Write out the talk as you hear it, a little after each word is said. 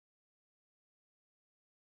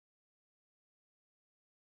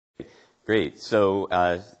Great. So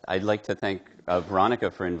I'd like to thank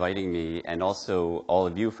Veronica for inviting me, and also all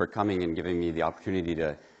of you for coming and giving me the opportunity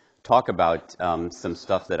to talk about some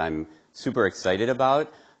stuff that I'm super excited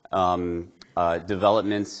about.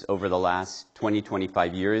 Developments over the last 20,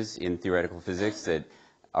 25 years in theoretical physics that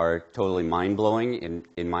are totally mind-blowing,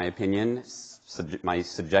 in my opinion, my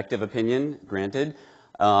subjective opinion, granted,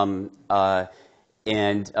 that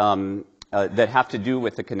have to do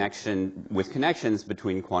with connections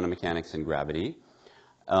between quantum mechanics and gravity.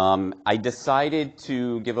 I decided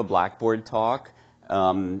to give a Blackboard talk,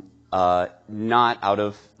 not out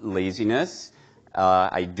of laziness.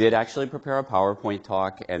 I did actually prepare a PowerPoint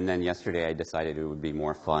talk, and then yesterday I decided it would be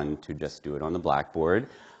more fun to just do it on the Blackboard.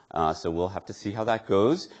 So we'll have to see how that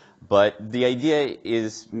goes. But the idea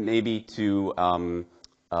is maybe to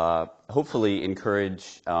hopefully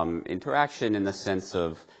encourage interaction in the sense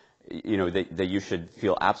of, you know, that you should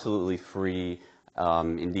feel absolutely free,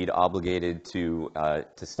 indeed obligated to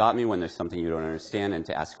stop me when there's something you don't understand and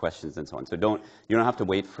to ask questions and so on. So you don't have to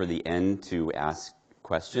wait for the end to ask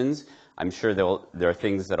questions. I'm sure there are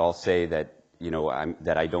things that I'll say that, you know,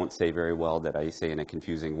 that I don't say very well, that I say in a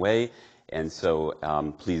confusing way, and so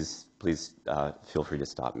please feel free to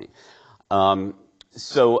stop me. I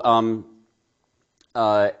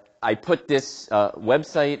put this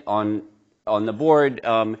website on the board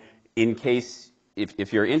in case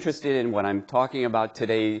if you're interested in what I'm talking about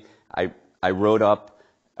today. I wrote up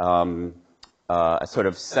a sort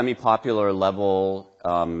of semi-popular level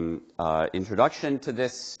introduction to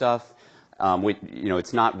this stuff. You know,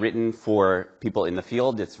 it's not written for people in the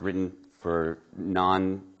field. It's written for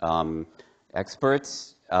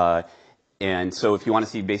non-experts. And so if you want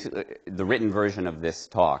to see basically the written version of this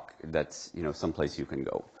talk, that's, you know, someplace you can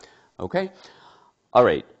go. Okay? All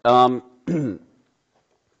right. I'm going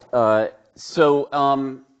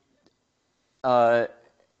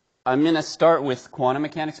to start with quantum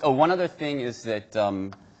mechanics. Oh, one other thing is that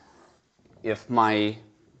if my,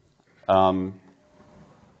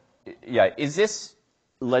 is this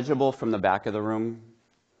legible from the back of the room?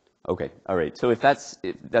 Okay, all right. So if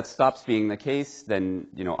that stops being the case, then,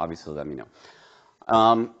 you know, obviously let me know.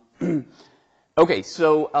 Okay,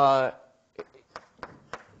 so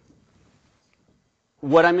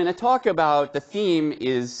what I'm going to talk about, the theme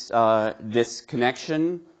is this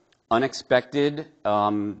connection, unexpected,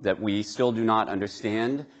 that we still do not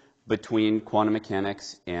understand, between quantum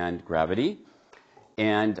mechanics and gravity.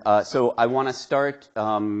 And so I want to start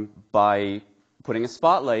by putting a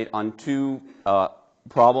spotlight on two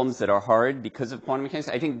problems that are hard because of quantum mechanics.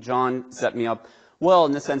 I think John set me up well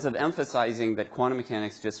in the sense of emphasizing that quantum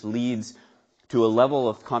mechanics just leads to a level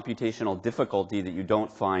of computational difficulty that you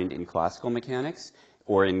don't find in classical mechanics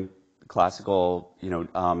or in classical, you know,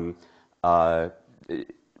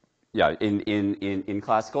 in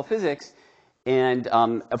classical physics. And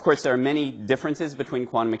of course, there are many differences between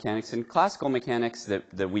quantum mechanics and classical mechanics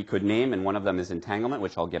that we could name, and one of them is entanglement,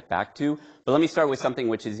 which I'll get back to. But let me start with something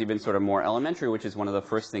which is even sort of more elementary, which is one of the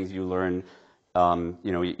first things you learn,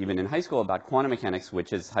 you know, even in high school about quantum mechanics,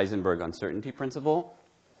 which is Heisenberg uncertainty principle.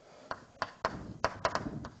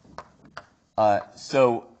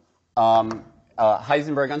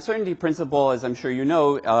 Heisenberg uncertainty principle, as I'm sure you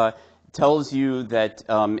know, tells you that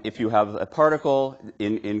if you have a particle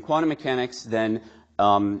in quantum mechanics, then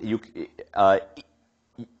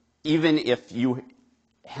even if you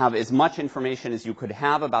have as much information as you could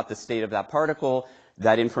have about the state of that particle,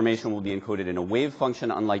 that information will be encoded in a wave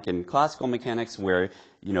function, unlike in classical mechanics where,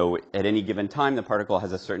 you know, at any given time the particle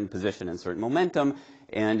has a certain position and certain momentum.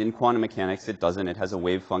 And in quantum mechanics it doesn't. It has a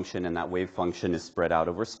wave function, and that wave function is spread out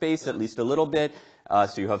over space at least a little bit.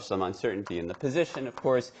 So you have some uncertainty in the position, of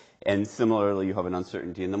course, and similarly you have an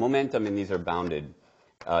uncertainty in the momentum, and these are bounded.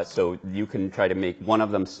 So you can try to make one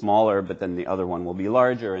of them smaller, but then the other one will be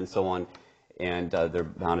larger, and so on, and they're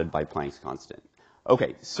bounded by Planck's constant.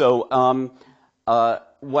 Okay, so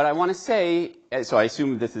what I want to say, so I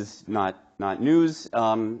assume this is not news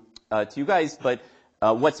to you guys, but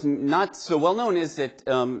what's not so well known is that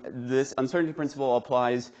this uncertainty principle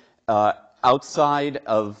applies outside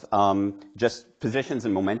of just positions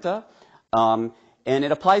and momenta, and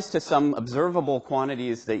it applies to some observable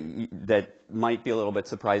quantities that might be a little bit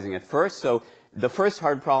surprising at first. So the first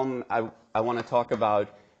hard problem I want to talk about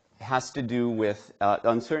has to do with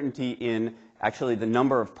uncertainty in actually the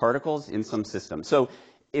number of particles in some system. So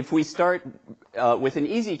if we start with an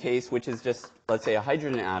easy case, which is just, let's say, a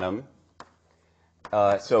hydrogen atom.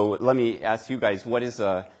 So let me ask you guys, what is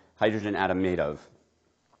a hydrogen atom made of?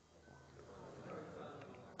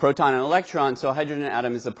 Proton and electron. So a hydrogen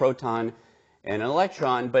atom is a proton and an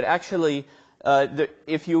electron, but actually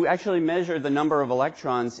if you actually measure the number of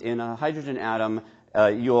electrons in a hydrogen atom,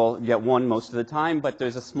 you'll get one most of the time, but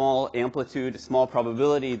there's a small amplitude, a small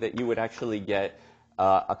probability that you would actually get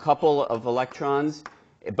a couple of electrons.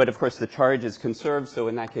 But of course, the charge is conserved, so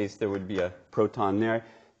in that case, there would be a proton there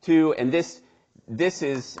too. And this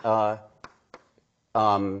is the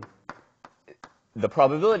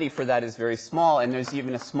probability for that is very small, and there's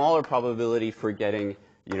even a smaller probability for getting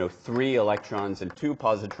 3 electrons and 2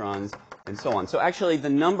 positrons, and so on. So actually,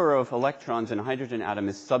 the number of electrons in a hydrogen atom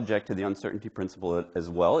is subject to the uncertainty principle as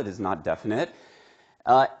well. It is not definite.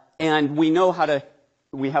 And we know how to,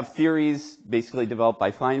 we have theories basically developed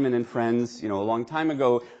by Feynman and friends, a long time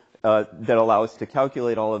ago, that allow us to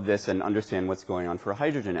calculate all of this and understand what's going on for a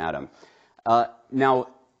hydrogen atom. Now,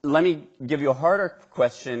 let me give you a harder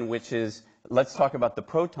question, which is, let's talk about the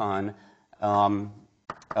proton.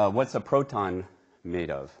 What's a proton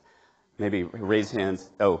made of? Maybe raise hands.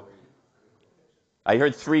 Oh, I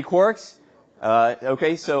heard 3 quarks.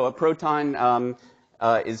 Okay, so a proton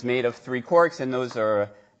is made of 3 quarks, and those are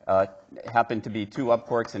happen to be 2 up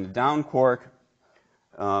quarks and a down quark.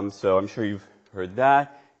 So I'm sure you've heard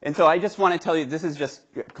that. And so I just want to tell you, this is just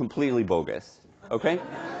completely bogus. Okay?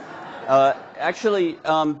 Actually,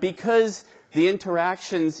 because the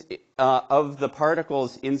interactions of the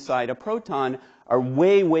particles inside a proton are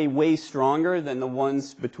way, way, way stronger than the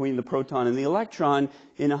ones between the proton and the electron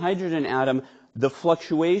in a hydrogen atom, the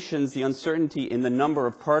fluctuations, the uncertainty in the number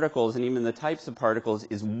of particles and even the types of particles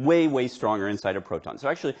is way, way stronger inside a proton. So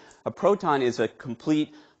actually, a proton is a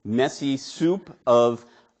complete messy soup of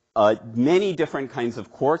many different kinds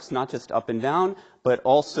of quarks, not just up and down, but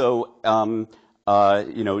also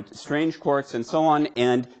strange quarks and so on,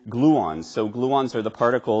 and gluons. So gluons are the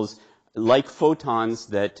particles like photons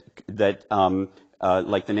that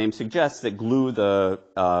like the name suggests, that glue the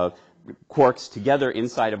quarks together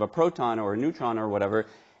inside of a proton or a neutron or whatever.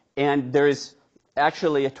 And there's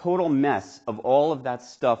actually a total mess of all of that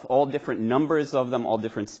stuff, all different numbers of them, all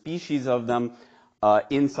different species of them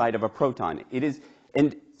inside of a proton.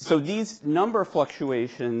 And so these number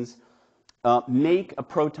fluctuations make a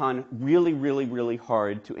proton really, really, really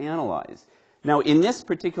hard to analyze. Now, in this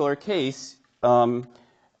particular case,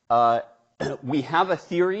 we have a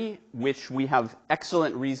theory which we have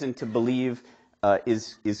excellent reason to believe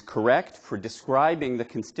is correct for describing the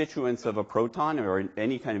constituents of a proton or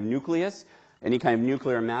any kind of nucleus, any kind of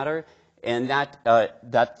nuclear matter. And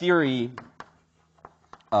that theory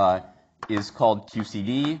is called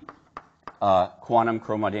QCD, quantum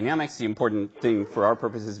chromodynamics. The important thing for our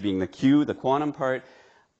purposes being the Q, the quantum part.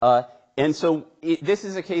 And so this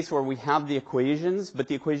is a case where we have the equations, but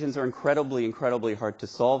the equations are incredibly, incredibly hard to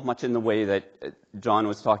solve, much in the way that John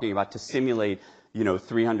was talking about. To simulate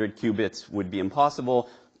 300 qubits would be impossible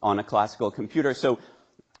on a classical computer. So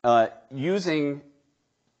using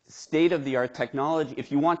state-of-the-art technology,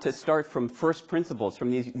 if you want to start from first principles,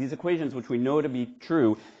 from these equations which we know to be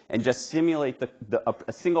true, and just simulate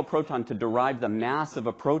a single proton to derive the mass of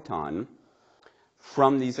a proton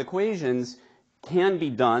from these equations, can be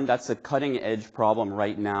done. That's a cutting-edge problem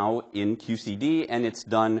right now in QCD, and it's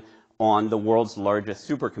done on the world's largest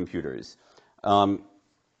supercomputers.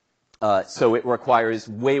 So it requires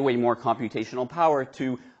way, way more computational power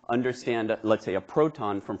to understand, let's say, a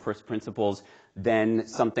proton from first principles than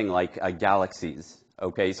something like galaxies.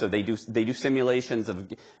 Okay, so they do simulations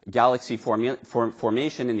of galaxy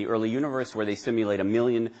formation in the early universe, where they simulate 1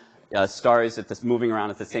 million stars moving around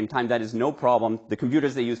at the same time. That is no problem. The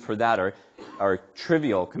computers they use for that are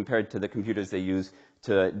trivial compared to the computers they use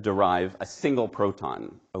to derive a single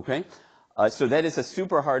proton. Okay, so that is a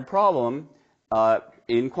super hard problem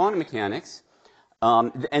in quantum mechanics.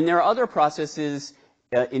 And there are other processes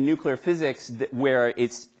in nuclear physics where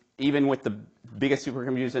it's, even with the biggest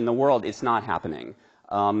supercomputers in the world, it's not happening.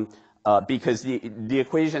 Because the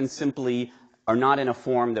equations simply are not in a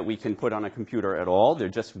form that we can put on a computer at all. They're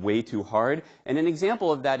just way too hard. And an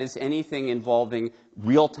example of that is anything involving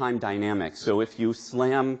real-time dynamics. So if you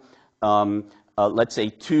slam, let's say,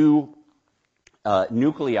 2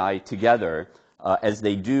 nuclei together, as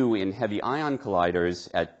they do in heavy ion colliders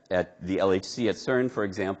at the LHC at CERN, for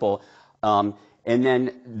example, and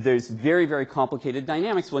then there's very, very complicated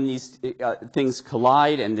dynamics when these things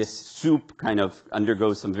collide, and this soup kind of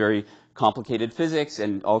undergoes some very complicated physics,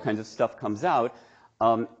 and all kinds of stuff comes out.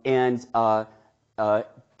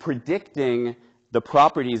 Predicting the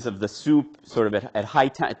properties of the soup sort of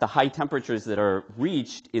at the high temperatures that are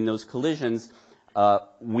reached in those collisions,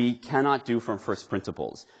 we cannot do from first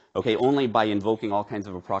principles. Okay, only by invoking all kinds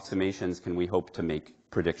of approximations can we hope to make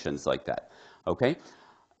predictions like that. Okay,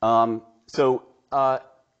 so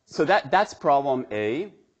that's problem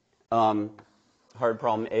A. hard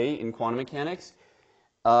problem A in quantum mechanics.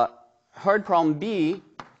 Hard problem B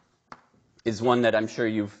is one that I'm sure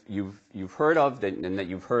you've heard of and that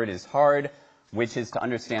you've heard is hard, which is to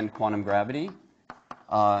understand quantum gravity.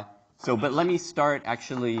 But let me start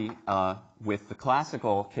actually with the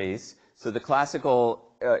classical case. So the classical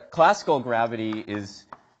gravity is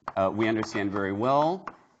we understand very well,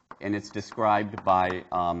 and it's described by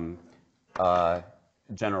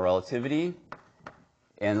general relativity.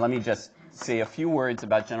 And let me just say a few words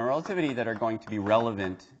about general relativity that are going to be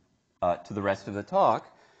relevant to the rest of the talk.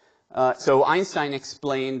 So Einstein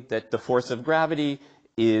explained that the force of gravity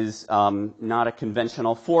is not a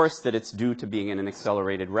conventional force, that it's due to being in an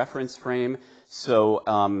accelerated reference frame. So,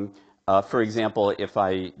 for example, if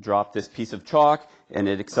I drop this piece of chalk and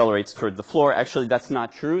it accelerates toward the floor, actually that's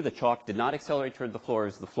not true. The chalk did not accelerate toward the floor. It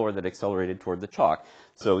was the floor that accelerated toward the chalk.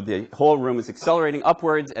 So the whole room is accelerating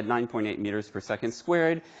upwards at 9.8 meters per second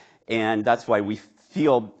squared, and that's why we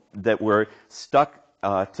feel that we're stuck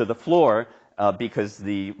to the floor because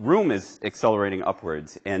the room is accelerating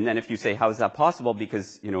upwards. And then if you say, how is that possible?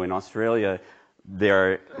 Because, you know, in Australia,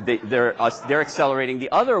 they're accelerating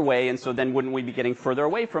the other way, and so then wouldn't we be getting further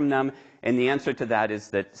away from them? And the answer to that is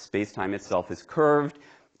that space-time itself is curved,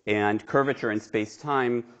 and curvature in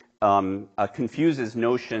space-time confuses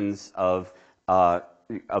notions of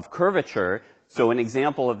curvature. So an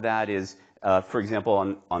example of that is, for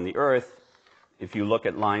example, on the Earth, if you look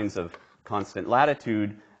at lines of constant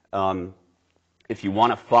latitude, if you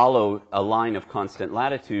want to follow a line of constant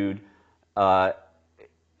latitude,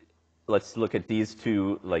 let's look at these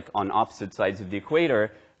two, like on opposite sides of the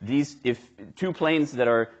equator. If two planes that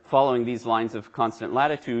are following these lines of constant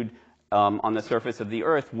latitude on the surface of the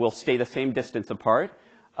Earth will stay the same distance apart,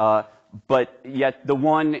 but yet the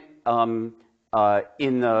one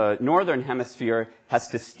in the northern hemisphere has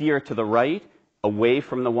to steer to the right, away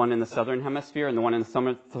from the one in the southern hemisphere, and the one in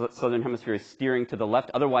the southern hemisphere is steering to the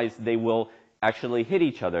left. Otherwise, they will actually hit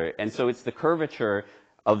each other. And so it's the curvature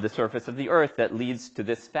of the surface of the Earth that leads to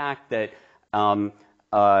this fact that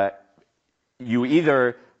you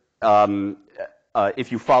either,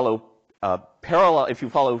 if you follow if you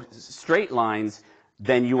follow straight lines,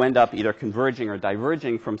 then you end up either converging or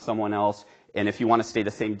diverging from someone else. And if you want to stay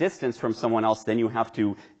the same distance from someone else, then you have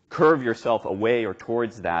to curve yourself away or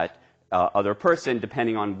towards that other person,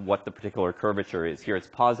 depending on what the particular curvature is. Here it's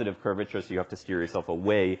positive curvature, so you have to steer yourself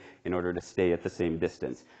away in order to stay at the same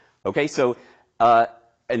distance. Okay, so,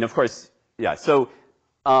 and of course, yeah, so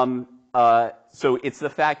it's the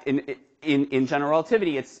fact, in general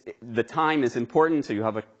relativity, the time is important, so you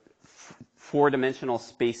have a four-dimensional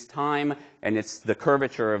space-time, and it's the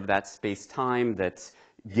curvature of that space-time that's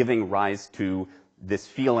giving rise to this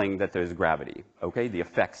feeling that there's gravity, okay, the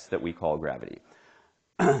effects that we call gravity.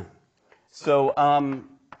 So,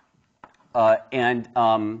 I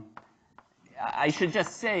should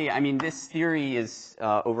just say, I mean, this theory is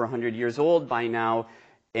over 100 years old by now,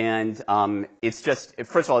 and it's just,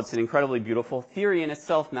 first of all, it's an incredibly beautiful theory in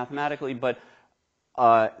itself mathematically, but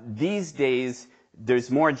these days,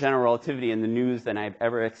 there's more general relativity in the news than I've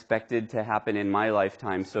ever expected to happen in my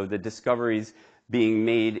lifetime. So the discoveries being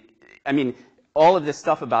made, I mean, all of this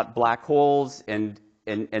stuff about black holes and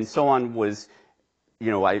so on was,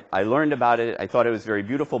 you know, I learned about it. I thought it was very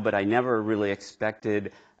beautiful, but I never really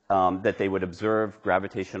expected that they would observe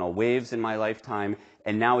gravitational waves in my lifetime.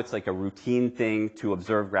 And now it's like a routine thing to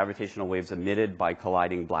observe gravitational waves emitted by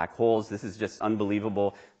colliding black holes. This is just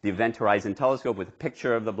unbelievable. The Event Horizon Telescope with a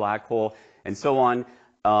picture of the black hole and so on.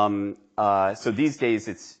 So these days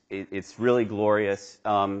it's really glorious.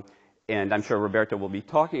 And I'm sure Roberto will be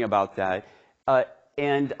talking about that.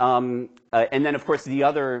 And then, of course, the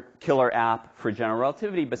other killer app for general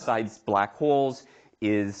relativity besides black holes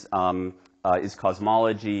is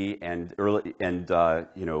cosmology and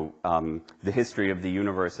the history of the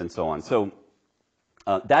universe and so on. So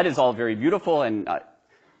that is all very beautiful, and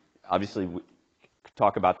obviously we could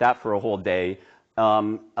talk about that for a whole day.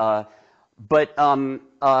 But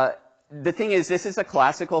the thing is, this is a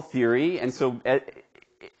classical theory, and so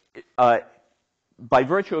by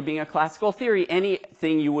virtue of being a classical theory,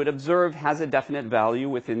 anything you would observe has a definite value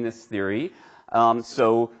within this theory.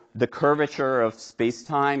 So the curvature of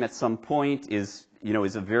space-time at some point is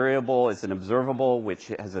a variable, is an observable,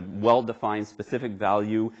 which has a well-defined specific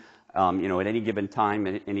value, at any given time,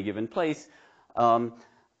 at any given place. And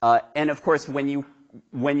of course, when you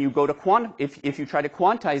go to quantum, if you try to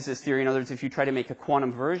quantize this theory, in other words, if you try to make a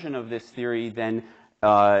quantum version of this theory, then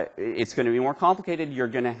it's going to be more complicated. You're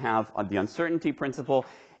going to have the uncertainty principle.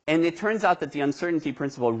 And it turns out that the uncertainty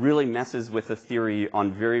principle really messes with the theory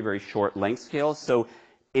on very, very short length scales. So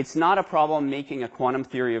it's not a problem making a quantum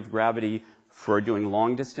theory of gravity for doing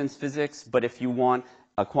long-distance physics, but if you want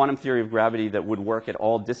a quantum theory of gravity that would work at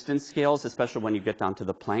all distance scales, especially when you get down to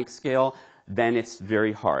the Planck scale, then it's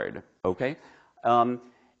very hard, okay?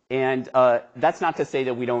 And that's not to say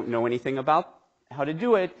that we don't know anything about how to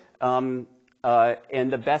do it. And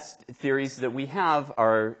the best theories that we have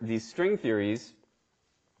are these string theories.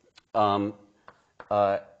 So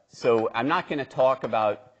I'm not going to talk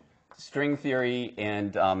about string theory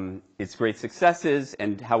and its great successes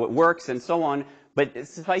and how it works and so on, but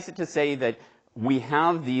suffice it to say that we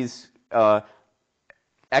have these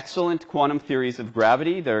excellent quantum theories of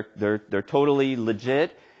gravity. They're totally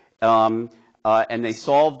legit. And they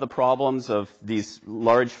solve the problems of these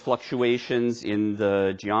large fluctuations in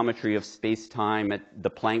the geometry of space-time at the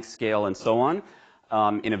Planck scale and so on,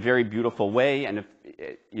 in a very beautiful way. And if,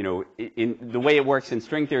 you know, the way it works in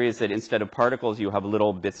string theory is that instead of particles, you have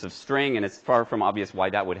little bits of string, and it's far from obvious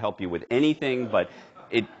why that would help you with anything, but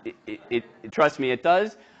trust me, it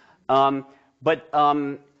does.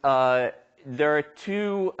 There are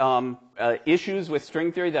two issues with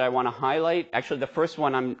string theory that I want to highlight. Actually, the first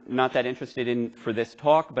one I'm not that interested in for this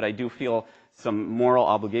talk, but I do feel some moral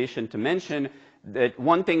obligation to mention that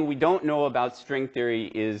one thing we don't know about string theory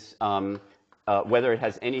is whether it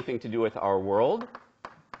has anything to do with our world.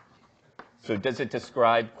 So does it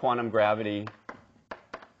describe quantum gravity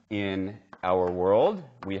in our world?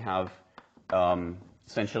 We have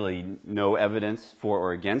essentially no evidence for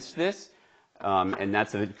or against this. And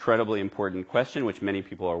that's an incredibly important question, which many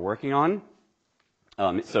people are working on.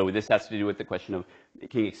 So this has to do with the question of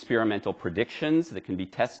making experimental predictions that can be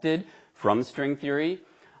tested from string theory.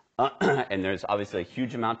 And there's obviously a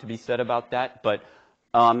huge amount to be said about that. But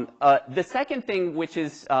the second thing, which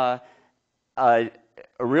is a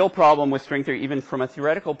real problem with string theory, even from a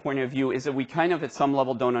theoretical point of view, is that we kind of at some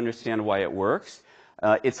level don't understand why it works.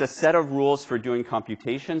 It's a set of rules for doing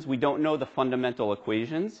computations. We don't know the fundamental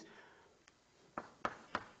equations.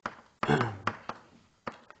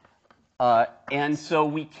 And so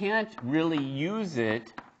we can't really use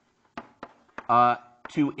it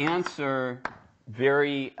to answer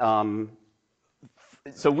very,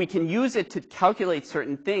 so we can use it to calculate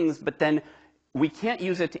certain things, but then we can't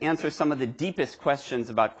use it to answer some of the deepest questions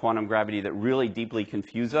about quantum gravity that really deeply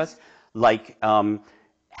confuse us, like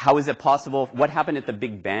how is it possible, what happened at the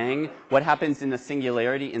Big Bang, what happens in the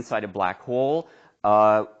singularity inside a black hole,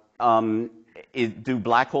 do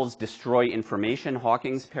black holes destroy information,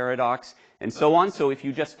 Hawking's paradox, and so on. So if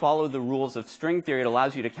you just follow the rules of string theory, it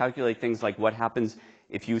allows you to calculate things like what happens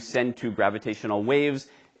if you send two gravitational waves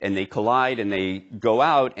and they collide and they go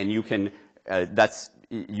out, and you can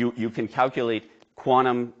you can calculate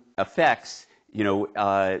quantum effects, you know,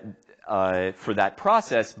 for that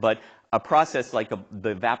process. But a process like the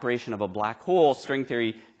evaporation of a black hole, string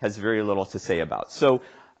theory has very little to say about. So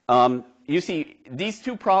you see, these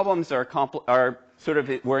two problems are sort of,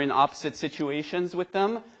 we're in opposite situations with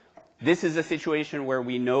them. This is a situation where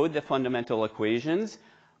we know the fundamental equations,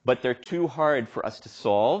 but they're too hard for us to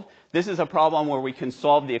solve. This is a problem where we can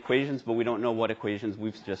solve the equations, but we don't know what equations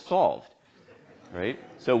we've just solved, right?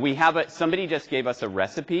 So we have somebody just gave us a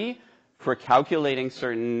recipe for calculating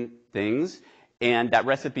certain things, and that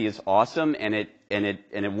recipe is awesome, and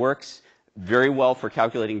it works very well for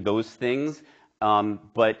calculating those things,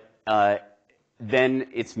 but then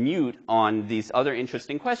it's mute on these other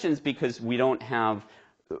interesting questions because we don't have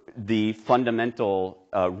the fundamental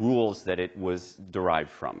rules that it was derived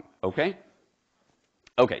from, okay?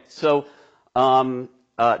 Okay, so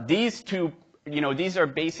these two, you know, these are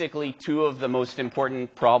basically two of the most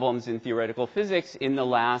important problems in theoretical physics in the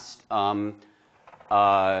last, you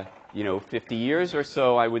know, 50 years or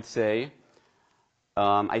so, I would say.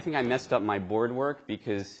 I think I messed up my board work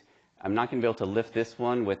because I'm not going to be able to lift this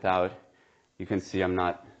one without, you can see I'm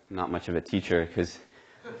not much of a teacher because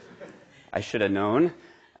I should have known.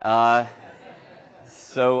 Yeah,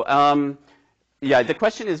 the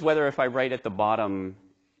question is whether if I write at the bottom,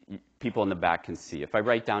 people in the back can see. If I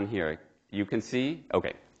write down here, you can see?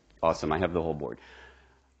 Okay, awesome, I have the whole board.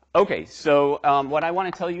 Okay, so what I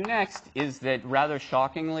want to tell you next is that rather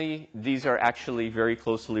shockingly, these are actually very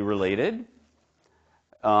closely related.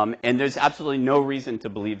 And there's absolutely no reason to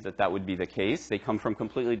believe that that would be the case. They come from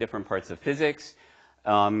completely different parts of physics,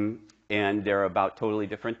 and they're about totally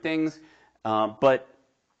different things. But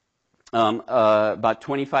about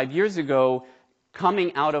 25 years ago,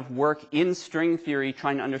 coming out of work in string theory,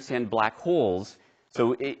 trying to understand black holes.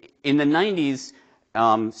 So in the 90s,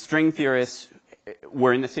 string theorists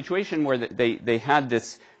were in the situation where they had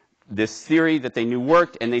this theory that they knew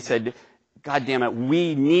worked, and they said, God damn it,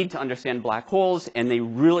 we need to understand black holes, and they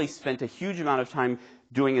really spent a huge amount of time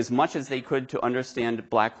doing as much as they could to understand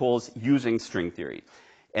black holes using string theory,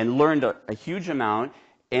 and learned a huge amount.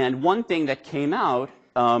 And one thing that came out,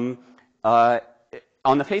 on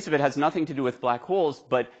the face of it, has nothing to do with black holes,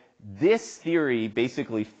 but this theory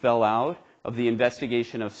basically fell out of the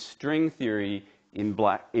investigation of string theory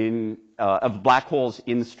of black holes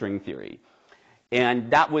in string theory.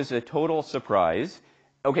 And that was a total surprise.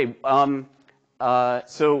 Okay,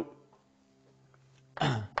 so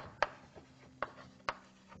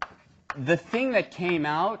the thing that came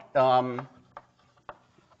out,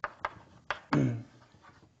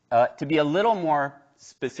 to be a little more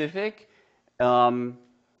specific,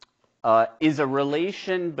 is a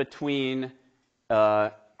relation between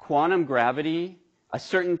quantum gravity, a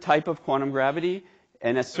certain type of quantum gravity,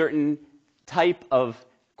 and a certain type of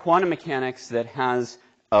quantum mechanics that has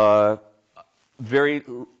a very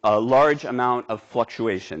large amount of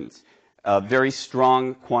fluctuations, very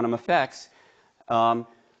strong quantum effects.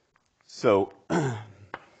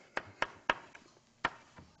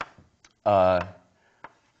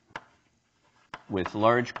 With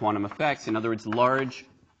large quantum effects, in other words, large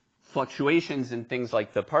fluctuations in things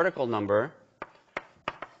like the particle number,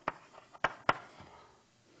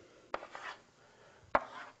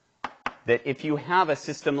 that if you have a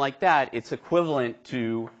system like that, it's equivalent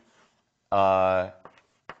to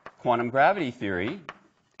quantum gravity theory.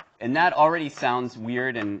 And that already sounds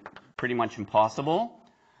weird and pretty much impossible.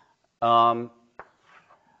 But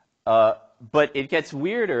it gets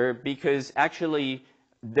weirder because actually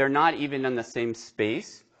they're not even in the same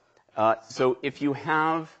space. So if you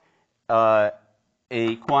have a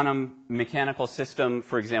quantum mechanical system,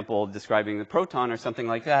 for example, describing the proton or something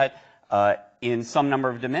like that, in some number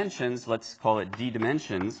of dimensions, let's call it d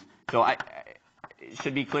dimensions. So it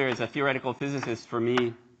should be clear, as a theoretical physicist, for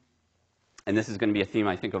me, and this is going to be a theme,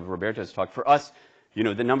 I think, of Roberto's talk, for us, you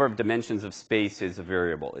know, the number of dimensions of space is a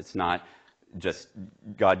variable. It's not just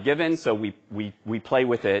God-given, so we play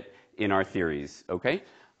with it in our theories, okay?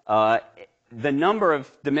 The number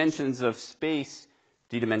of dimensions of space,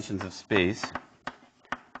 d dimensions of space,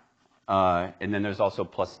 and then there's also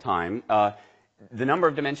plus time. The number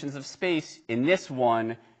of dimensions of space in this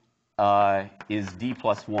one is d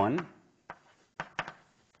plus 1.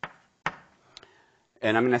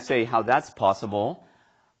 And I'm going to say how that's possible.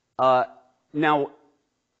 Now,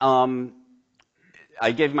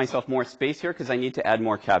 I gave myself more space here because I need to add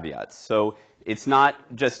more caveats. So it's not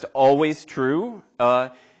just always true.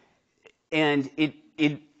 And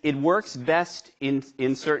it works best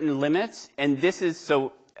in certain limits. And this is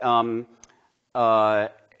so...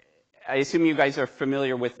 I assume you guys are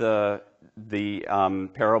familiar with the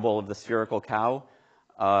parable of the spherical cow.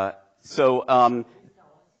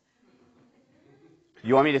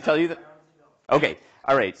 You want me to tell you that? Okay.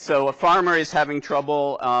 All right. So a farmer is having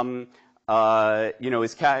trouble, you know,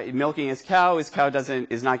 milking his cow. His cow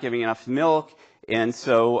is not giving enough milk, and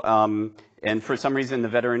so and for some reason the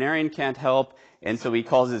veterinarian can't help, and so he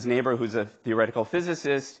calls his neighbor, who's a theoretical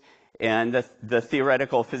physicist. And the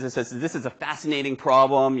theoretical physicist says, this is a fascinating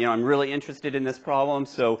problem. You know, I'm really interested in this problem.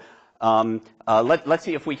 So let's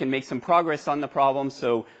see if we can make some progress on the problem.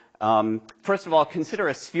 So first of all, consider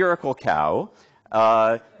a spherical cow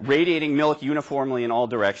radiating milk uniformly in all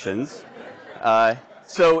directions.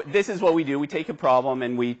 So this is what we do. We take a problem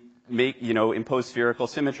and we impose spherical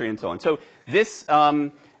symmetry and so on. So these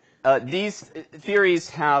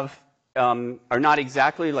theories are not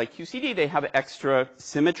exactly like QCD. They have extra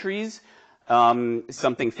symmetries,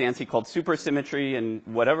 something fancy called supersymmetry and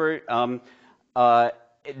whatever,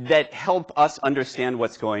 that help us understand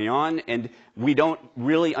what's going on. And we don't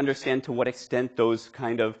really understand to what extent those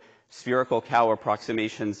kind of spherical cow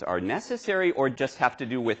approximations are necessary or just have to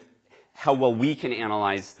do with how well we can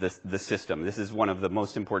analyze the system. This is one of the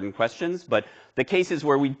most important questions. But the cases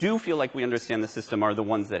where we do feel like we understand the system are the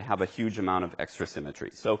ones that have a huge amount of extra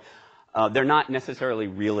symmetry. So they're not necessarily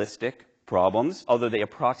realistic problems, although they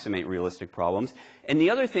approximate realistic problems. And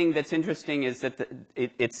the other thing that's interesting is that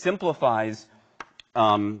it simplifies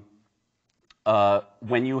when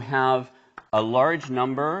you have a large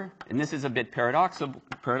number, and this is a bit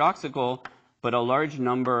paradoxical, but a large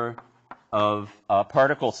number of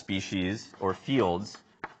particle species or fields.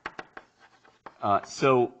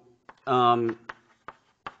 So for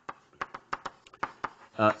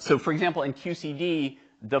example, in QCD,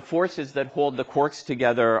 the forces that hold the quarks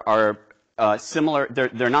together are similar.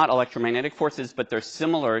 They're not electromagnetic forces, but they're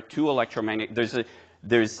similar to electromagnetic.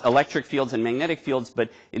 There's electric fields and magnetic fields, but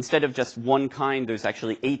instead of just one kind, there's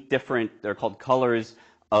actually 8 different, they're called colors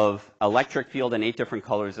of electric field and 8 different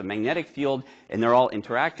colors of magnetic field, and they're all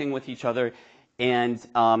interacting with each other. And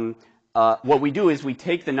what we do is we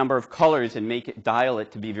take the number of colors and make it, dial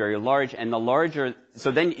it to be very large, and the larger,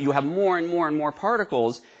 so then you have more and more and more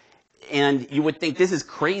particles, and you would think this is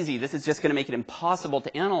crazy, this is just going to make it impossible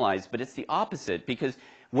to analyze, but it's the opposite, because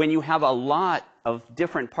when you have a lot of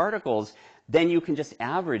different particles, then you can just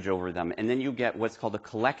average over them, and then you get what's called a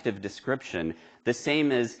collective description. The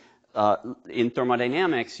same as in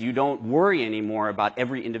thermodynamics, you don't worry anymore about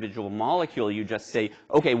every individual molecule. You just say,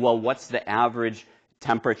 okay, well, what's the average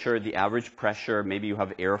temperature, the average pressure? Maybe you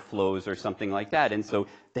have air flows or something like that. And so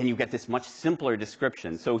then you get this much simpler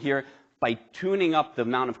description. So here, by tuning up the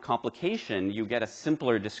amount of complication, you get a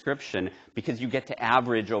simpler description because you get to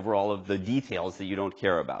average over all of the details that you don't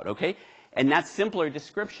care about, okay? And that simpler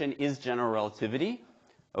description is general relativity,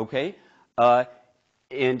 okay?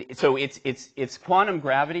 And so it's quantum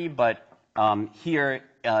gravity, but here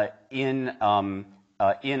in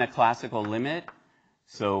a classical limit.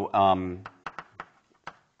 So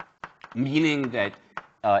meaning that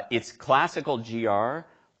it's classical GR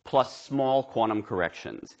plus small quantum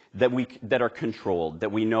corrections that are controlled,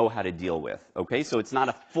 that we know how to deal with. Okay, so it's not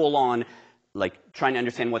a full-on like trying to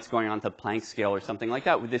understand what's going on at the Planck scale or something like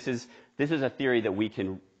that. This is a theory that we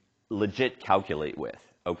can legit calculate with.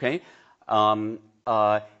 Okay.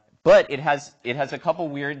 But it has a couple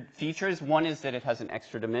weird features. One is that it has an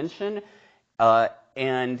extra dimension,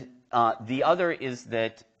 and the other is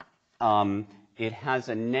that it has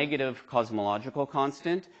a negative cosmological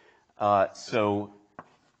constant.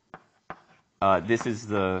 This is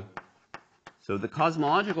the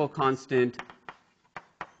cosmological constant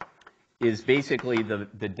is basically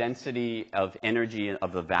the density of energy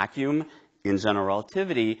of the vacuum in general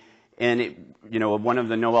relativity. And one of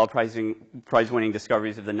the Nobel Prize-winning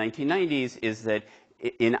discoveries of the 1990s is that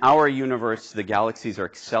in our universe, the galaxies are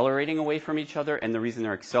accelerating away from each other, and the reason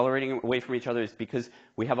they're accelerating away from each other is because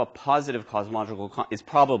we have a positive cosmological is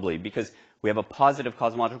probably because we have a positive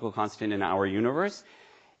cosmological constant in our universe,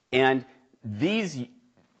 and these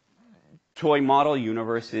toy model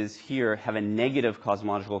universes here have a negative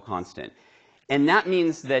cosmological constant. And that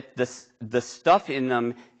means that the stuff in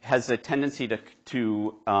them has a tendency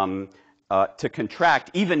to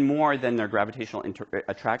contract even more than their gravitational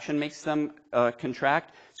attraction makes them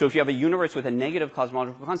contract. So if you have a universe with a negative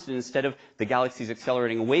cosmological constant, instead of the galaxies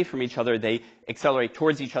accelerating away from each other, they accelerate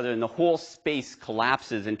towards each other, and the whole space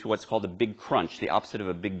collapses into what's called a big crunch, the opposite of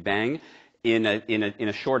a big bang, in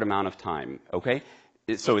a short amount of time. Okay,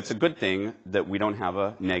 so it's a good thing that we don't have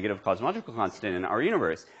a negative cosmological constant in our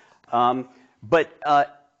universe. But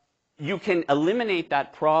you can eliminate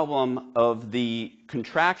that problem of the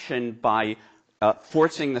contraction by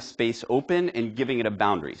forcing the space open and giving it a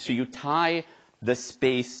boundary. So you tie the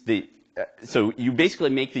space, so you basically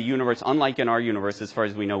make the universe, unlike in our universe, as far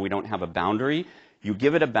as we know, we don't have a boundary. You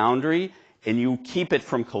give it a boundary and you keep it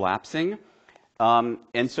from collapsing.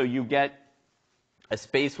 And so you get a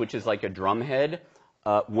space which is like a drum head,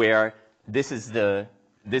 where this is the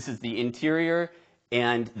interior,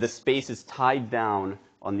 and the space is tied down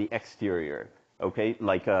on the exterior, okay,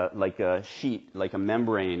 like a sheet, like a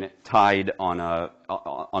membrane tied on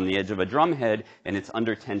the edge of a drum head, and it's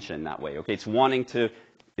under tension that way. Okay, it's wanting to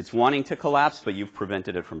collapse, but you've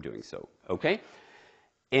prevented it from doing so. Okay,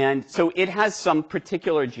 and so it has some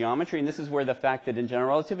particular geometry, and this is where the fact that in general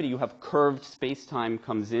relativity you have curved space-time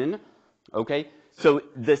comes in. Okay, so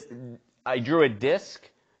I drew a disk.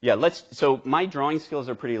 Yeah, so my drawing skills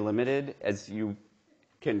are pretty limited, as you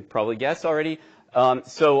can probably guess already. The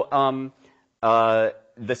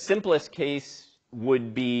simplest case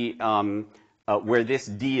would be where this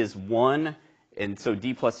D is 1, and so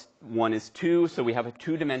D plus 1 is 2, so we have a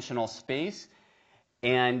two-dimensional space.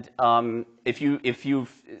 And if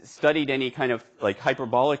you've studied any kind of like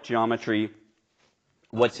hyperbolic geometry,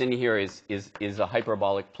 what's in here is a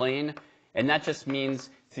hyperbolic plane, and that just means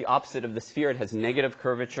it's the opposite of the sphere. It has negative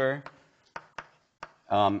curvature.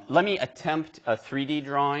 Let me attempt a 3D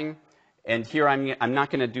drawing. And here I'm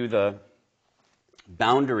not going to do the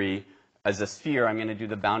boundary as a sphere. I'm going to do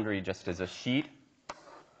the boundary just as a sheet.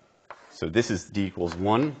 So this is D equals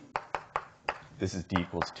 1. This is D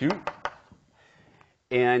equals 2.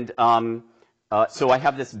 And so I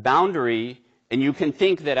have this boundary. And you can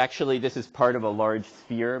think that actually this is part of a large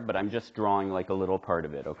sphere, but I'm just drawing like a little part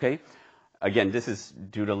of it, okay? Again, this is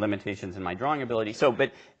due to limitations in my drawing ability. So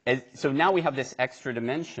now we have this extra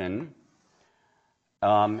dimension.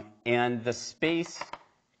 And the space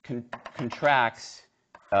contracts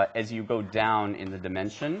as you go down in the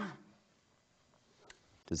dimension.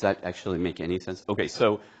 Does that actually make any sense? Okay,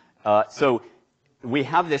 so we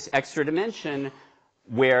have this extra dimension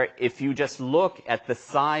where if you just look at the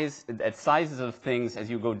sizes of things as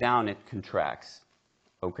you go down, it contracts.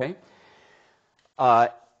 Okay,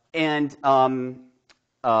 And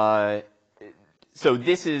so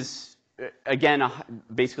this is, again,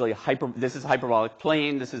 basically this is a hyperbolic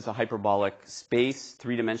plane. This is a hyperbolic space,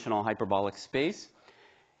 three-dimensional hyperbolic space.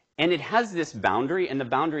 And it has this boundary, and the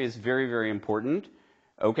boundary is very, very important.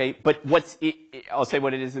 Okay, but I'll say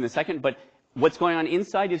what it is in a second, but what's going on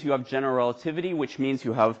inside is you have general relativity, which means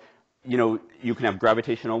you have, you can have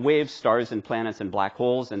gravitational waves, stars and planets and black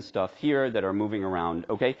holes and stuff here that are moving around,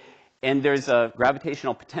 okay? And there's a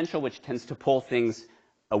gravitational potential which tends to pull things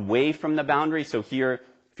away from the boundary. So here,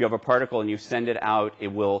 if you have a particle and you send it out, it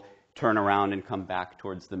will turn around and come back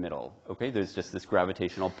towards the middle, okay? There's just this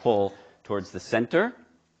gravitational pull towards the center.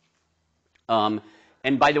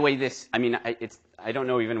 And by the way, this, I mean, I don't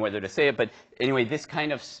know even whether to say it, but anyway, this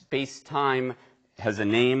kind of space-time has a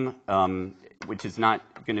name, which is not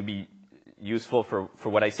going to be useful for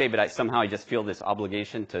what I say, but somehow I just feel this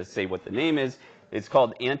obligation to say what the name is. It's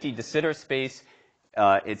called anti-de Sitter space.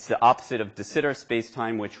 It's the opposite of de Sitter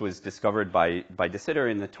space-time, which was discovered by de Sitter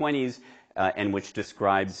in the 20s, and which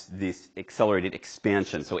describes this accelerated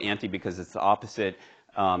expansion. So anti because it's the opposite,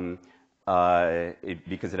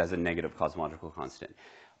 because it has a negative cosmological constant.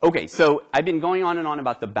 Okay, so I've been going on and on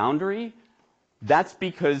about the boundary. That's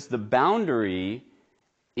because the boundary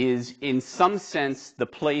is, in some sense, the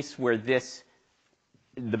place where the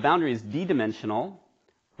boundary is d-dimensional,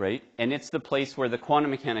 right? And it's the place where the quantum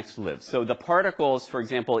mechanics live. So the particles, for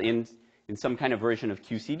example, in some kind of version of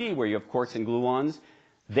QCD, where you have quarks and gluons,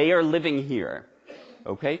 they are living here,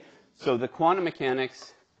 okay? So the quantum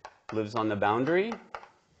mechanics lives on the boundary.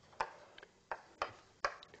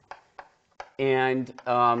 And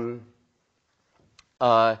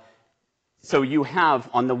so you have,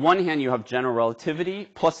 on the one hand, you have general relativity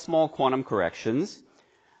plus small quantum corrections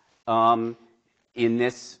in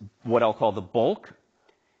this, what I'll call the bulk.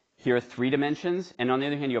 Here are 3 dimensions. And on the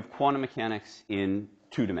other hand, you have quantum mechanics in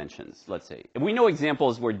 2 dimensions, let's say. And we know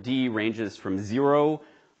examples where D ranges from 0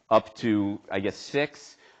 up to, I guess,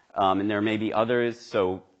 6. And there may be others.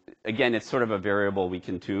 So again, it's sort of a variable we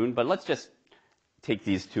can tune. But let's just take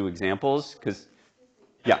these 2 examples, because,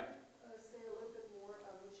 yeah. Say a little bit more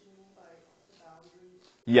about what you mean by the boundary.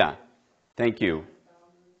 Yeah, thank you.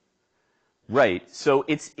 Right, so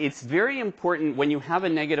it's very important when you have a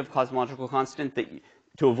negative cosmological constant that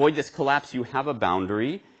to avoid this collapse, you have a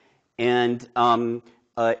boundary, and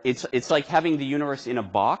it's like having the universe in a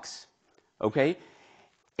box, okay?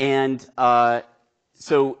 And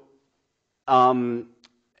so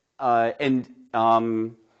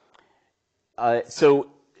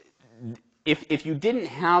if you didn't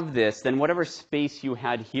have this, then whatever space you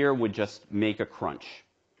had here would just make a crunch,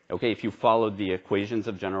 okay, if you followed the equations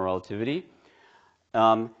of general relativity.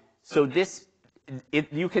 So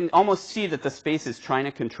you can almost see that the space is trying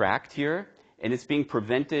to contract here, and it's being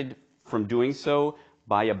prevented from doing so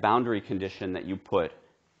by a boundary condition that you put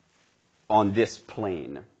on this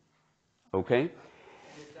plane, okay? Is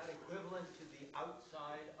that equivalent to the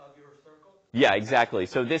outside of your circle? Yeah, exactly.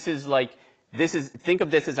 So this is like, think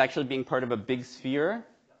of this as actually being part of a big sphere,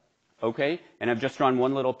 okay? And I've just drawn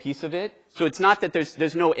one little piece of it. So it's not that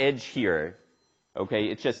there's no edge here, okay?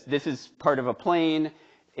 It's just this is part of a plane,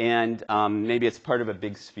 and maybe it's part of a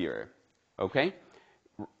big sphere, okay?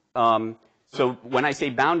 So when I say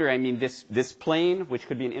boundary, I mean this plane, which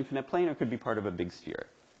could be an infinite plane, or could be part of a big sphere,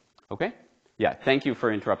 okay? Yeah, thank you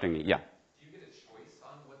for interrupting me, yeah. Do you get a choice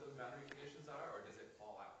on what those boundary conditions are, or does it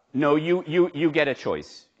fall out? No, you get a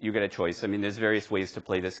choice. You get a choice. I mean, there's various ways to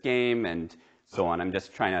play this game and so on. I'm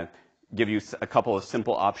just trying to give you a couple of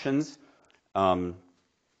simple options.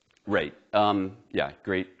 Right. Yeah,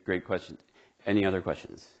 great question. Any other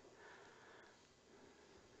questions?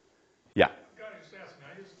 Yeah. God, I just asking,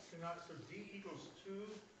 I just cannot, so D equals 2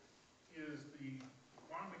 is the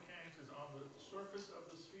quantum mechanics is on the surface of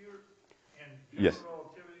the sphere, and Yes.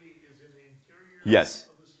 general relativity is in the interior Yes.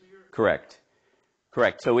 of the sphere? Correct.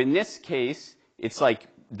 Correct. So in this case, it's like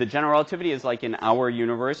the general relativity is like in our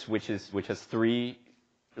universe, which has 3.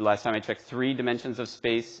 Last time I checked, 3 dimensions of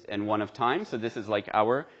space and 1 of time. So this is like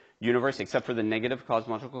our universe, except for the negative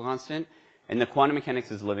cosmological constant, and the quantum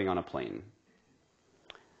mechanics is living on a plane.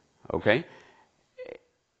 Okay.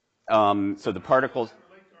 So the particles. Does that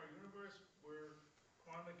relate to our universe where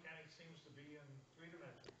quantum mechanics seems to be in 3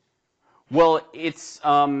 dimensions? Well, it's The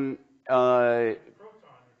proton you're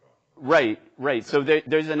talking about. right. So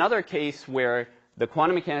there's another case where the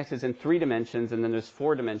quantum mechanics is in 3 dimensions, and then there's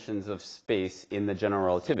 4 dimensions of space in the general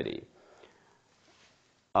relativity.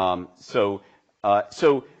 So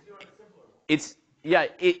it's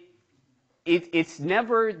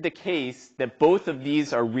never the case that both of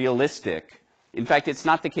these are realistic In fact, it's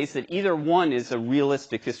not the case that either one is a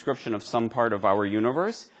realistic description of some part of our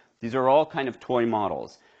universe. These are all kind of toy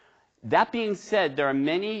models. That being said, there are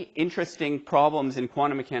many interesting problems in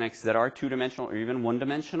quantum mechanics that are two-dimensional or even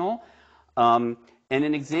one-dimensional. And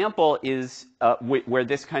an example is where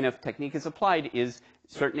this kind of technique is applied is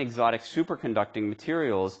certain exotic superconducting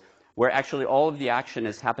materials where actually all of the action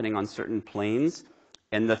is happening on certain planes,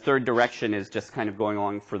 and the third direction is just kind of going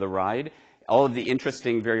along for the ride. All of the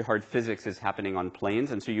interesting, very hard physics is happening on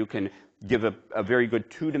planes, and so you can give a very good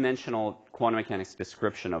two-dimensional quantum mechanics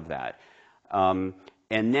description of that.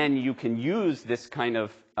 And then you can use this kind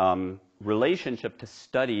of relationship to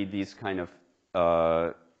study these kind of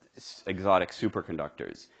exotic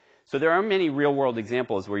superconductors. So there are many real-world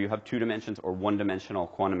examples where you have two dimensions or one-dimensional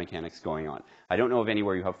quantum mechanics going on. I don't know of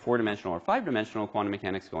anywhere you have four-dimensional or five-dimensional quantum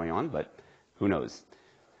mechanics going on, but who knows?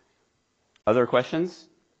 Other questions?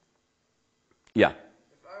 Yeah.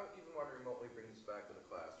 If I even want to remotely bring this back to the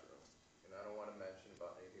classroom, and I don't want to mention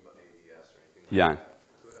about anything about ADS or anything like that,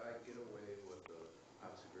 could I get away with the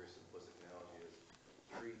obviously very simplistic analogy is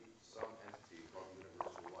treat some entity called the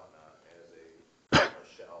universe or whatnot as a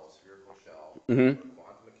shell, a spherical shell.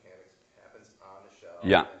 Quantum mechanics happens on the shell,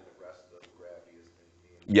 Yeah. and the rest of the gravity is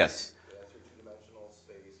in the Yes. That's your two-dimensional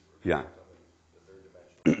space for Yeah. the third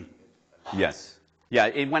dimension. Yes. Yeah,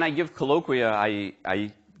 when I give colloquia,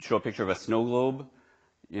 I show a picture of a snow globe,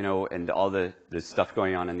 you know, and all the stuff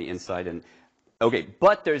going on the inside. And okay,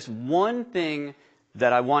 but there's one thing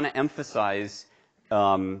that I want to emphasize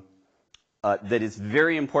that is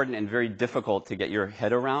very important and very difficult to get your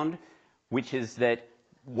head around, which is that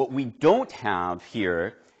what we don't have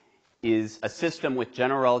here is a system with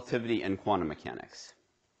general relativity and quantum mechanics.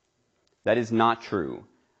 That is not true.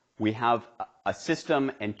 We have a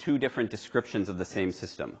system and two different descriptions of the same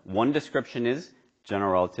system. One description is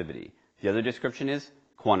general relativity. The other description is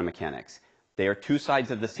quantum mechanics. They are two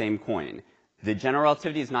sides of the same coin. The general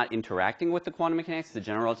relativity is not interacting with the quantum mechanics. The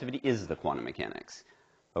general relativity is the quantum mechanics.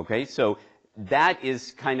 Okay, so that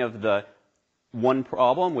is kind of the one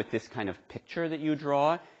problem with this kind of picture that you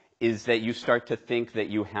draw, is that you start to think that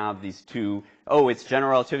you have these two, oh, it's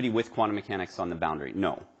general relativity with quantum mechanics on the boundary.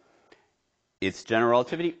 No. It's general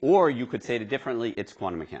relativity, or you could say it differently, it's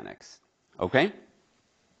quantum mechanics. Okay?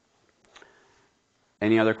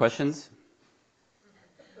 Any other questions?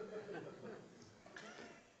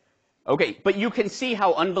 Okay, but you can see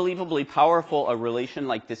how unbelievably powerful a relation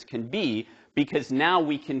like this can be, because now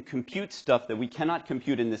we can compute stuff that we cannot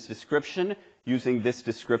compute in this description using this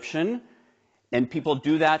description. And people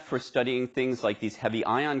do that for studying things like these heavy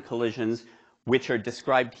ion collisions, which are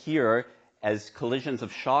described here as collisions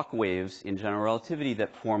of shock waves in general relativity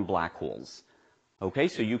that form black holes. Okay,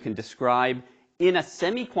 so you can describe in a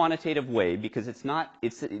semi-quantitative way, because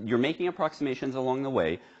you're making approximations along the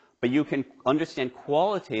way, but you can understand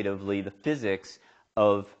qualitatively the physics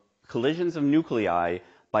of collisions of nuclei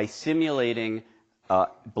by simulating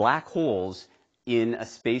black holes in a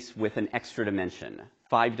space with an extra dimension,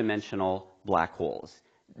 5-dimensional black holes.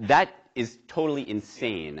 That is totally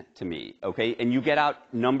insane to me, okay? And you get out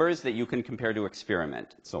numbers that you can compare to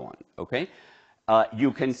experiment, and so on, okay?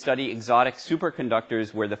 You can study exotic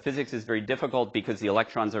superconductors where the physics is very difficult because the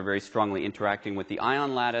electrons are very strongly interacting with the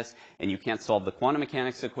ion lattice, and you can't solve the quantum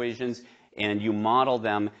mechanics equations, and you model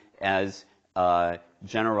them as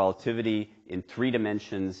general relativity in 3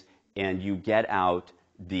 dimensions, and you get out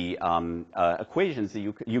the equations that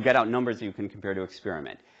you get out numbers that you can compare to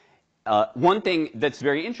experiment. One thing that's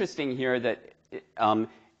very interesting here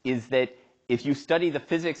is that if you study the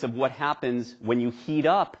physics of what happens when you heat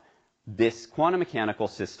up this quantum mechanical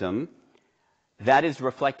system, that is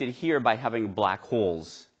reflected here by having black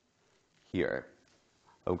holes here.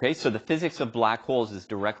 Okay, so the physics of black holes is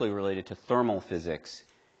directly related to thermal physics,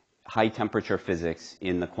 high temperature physics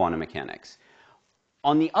in the quantum mechanics.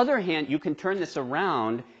 On the other hand, you can turn this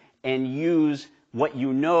around and use what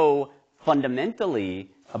you know fundamentally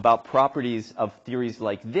about properties of theories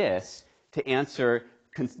like this to answer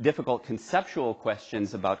difficult conceptual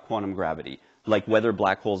questions about quantum gravity, like whether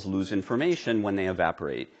black holes lose information when they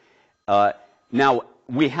evaporate. Now,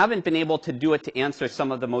 we haven't been able to do it to answer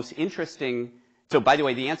some of the most interesting. So, by the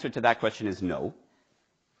way, the answer to that question is no.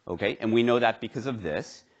 Okay, and we know that because of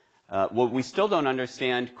this. What we still don't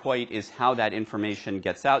understand quite is how that information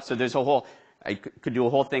gets out. So there's a whole, I could do a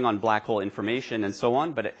whole thing on black hole information and so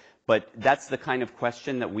on, but that's the kind of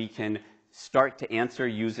question that we can start to answer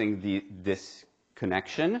using this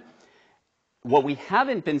connection. What we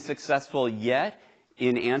haven't been successful yet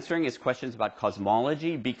in answering is questions about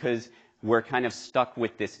cosmology, because we're kind of stuck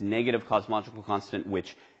with this negative cosmological constant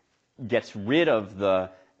which gets rid of the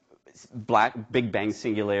Big Bang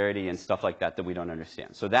singularity and stuff like that that we don't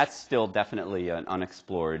understand. So that's still definitely an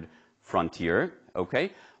unexplored frontier,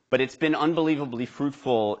 okay? But it's been unbelievably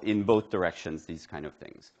fruitful in both directions, these kind of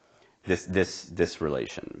things, this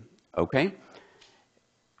relation, okay?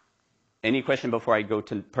 Any question before I go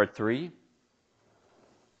to part 3? So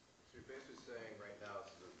you're basically saying right now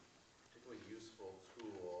this is a particularly useful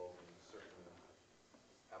tool in certain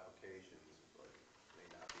applications, but may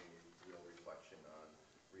not be any real reflection on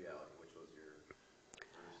reality, which was your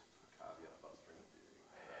first caveat about string theory, or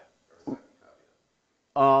second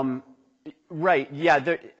caveat. Right, yeah.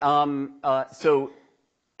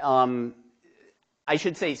 I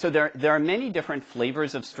should say, so there are many different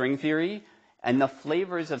flavors of string theory, and the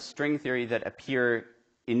flavors of string theory that appear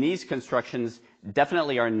in these constructions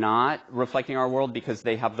definitely are not reflecting our world because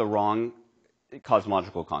they have the wrong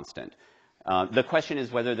cosmological constant. The question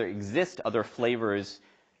is whether there exist other flavors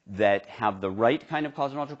that have the right kind of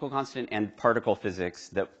cosmological constant and particle physics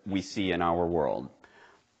that we see in our world.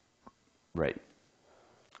 Right.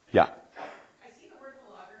 Yeah. I see the word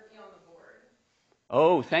holography on the board.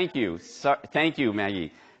 Oh, thank you. Thank you,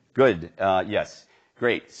 Maggie. Good. Yes.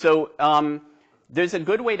 Great. So there's a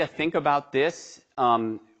good way to think about this,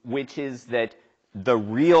 which is that the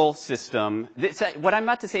real system. What I'm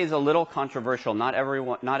about to say is a little controversial. Not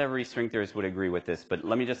every string theorist would agree with this, but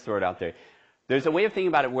let me just throw it out there. There's a way of thinking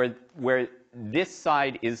about it where this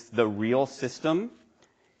side is the real system,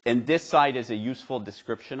 and this side is a useful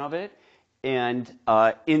description of it. And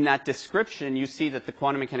in that description, you see that the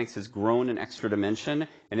quantum mechanics has grown an extra dimension,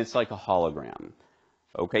 and it's like a hologram.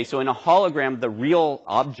 Okay, so in a hologram, the real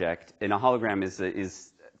object in a hologram is a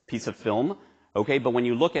piece of film. Okay, but when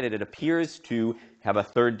you look at it, it appears to have a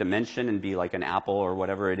third dimension and be like an apple or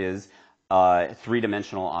whatever it is,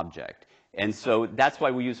 three-dimensional object. And so that's why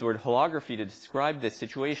we use the word holography to describe this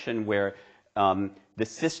situation where the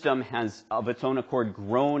system has, of its own accord,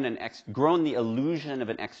 grown the illusion of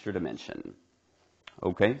an extra dimension.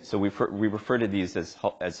 Okay, so we refer to these as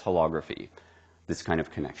holography, this kind of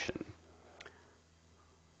connection.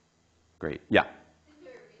 Great, yeah. Is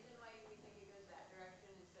there a reason why we think it goes that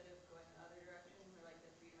direction instead of going the other direction, where like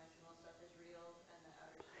the three-dimensional stuff is real and the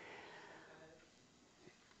outer space is like a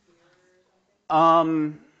sphere or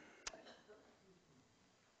something?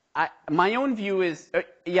 My own view is,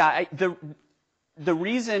 the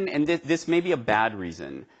reason, and this may be a bad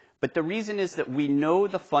reason, but the reason is that we know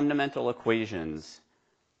the fundamental equations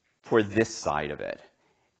for this side of it,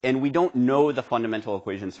 and we don't know the fundamental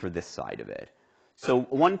equations for this side of it. So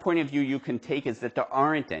one point of view you can take is that there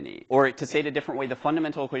aren't any, or to say it a different way, the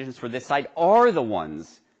fundamental equations for this side are the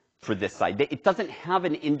ones for this side. It doesn't have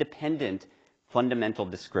an independent fundamental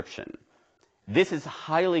description. This is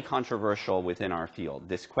highly controversial within our field,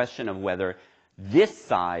 this question of whether this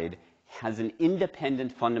side has an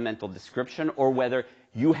independent fundamental description or whether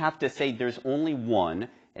you have to say there's only one,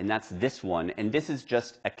 and that's this one, and this is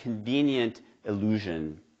just a convenient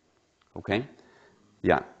illusion. Okay?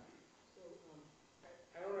 Yeah. So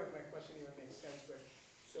I don't know if my question even makes sense, but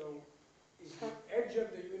so is the edge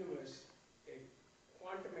of the universe a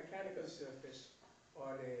quantum mechanical surface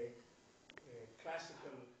or a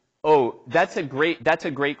classical? Oh, that's a great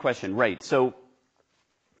question. Right. So,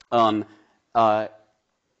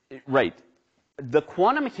 right. The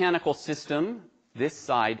quantum mechanical system, this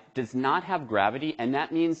side, does not have gravity, and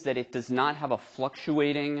that means that it does not have a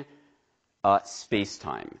fluctuating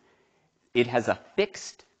space-time. It has a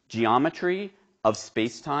fixed geometry of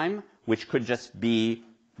space-time, which could just be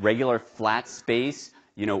regular flat space,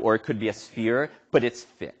 or it could be a sphere, but it's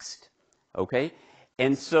fixed. Okay?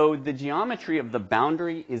 And so the geometry of the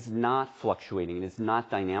boundary is not fluctuating. It is not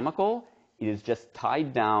dynamical. It is just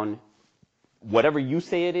tied down. Whatever you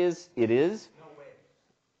say it is, it is. No waves.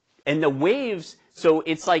 And the waves, so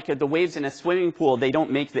it's like the waves in a swimming pool, they don't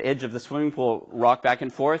make the edge of the swimming pool rock back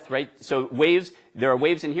and forth, right? So waves, there are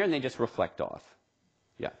waves in here and they just reflect off.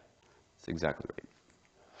 Yeah, that's exactly right.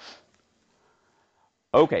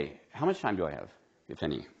 Okay, how much time do I have, if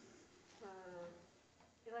any? 11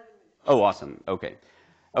 minutes. Oh, awesome. Okay.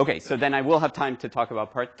 Okay, so then I will have time to talk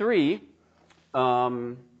about part 3.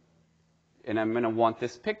 And I'm going to want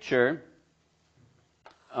this picture.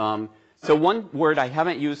 So one word I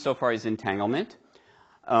haven't used so far is entanglement.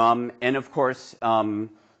 And of course,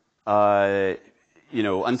 uncertainty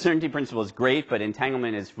principle is great, but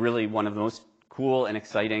entanglement is really one of the most cool and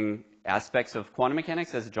exciting aspects of quantum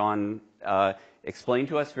mechanics, as John explained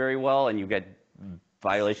to us very well. And you get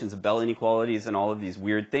violations of Bell inequalities and all of these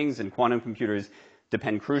weird things, and quantum computers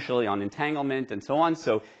depend crucially on entanglement and so on.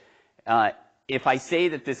 So if I say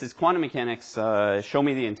that this is quantum mechanics, show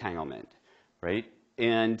me the entanglement, right?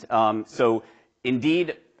 And so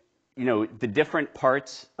indeed, the different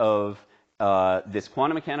parts of this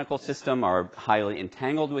quantum mechanical system are highly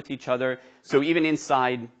entangled with each other. So even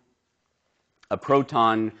inside a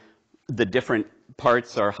proton, the different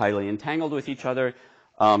parts are highly entangled with each other.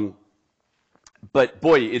 But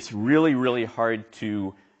boy, it's really, really hard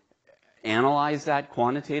to analyze that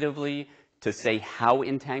quantitatively to say how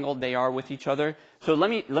entangled they are with each other. So let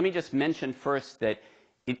me just mention first that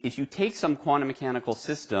if you take some quantum mechanical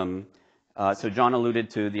system, so John alluded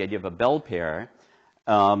to the idea of a bell pair,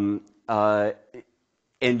 and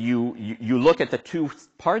you look at the two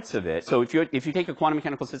parts of it. So if you take a quantum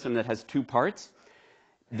mechanical system that has two parts,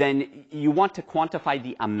 then you want to quantify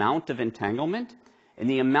the amount of entanglement, and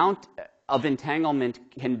the amount of entanglement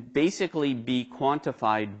can basically be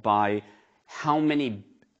quantified by how many,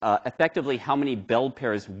 effectively how many bell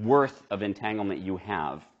pairs worth of entanglement you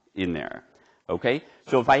have in there, okay?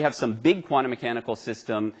 So if I have some big quantum mechanical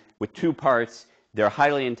system with two parts, they're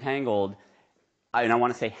highly entangled, and I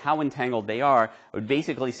want to say how entangled they are, I would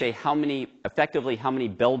basically say effectively how many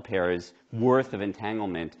bell pairs worth of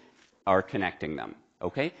entanglement are connecting them,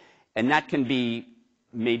 okay? And that can be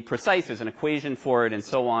made precise. There's an equation for it and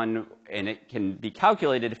so on, and it can be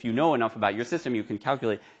calculated. If you know enough about your system, you can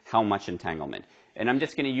calculate how much entanglement. And I'm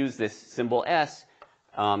just going to use this symbol S,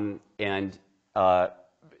 and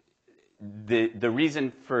the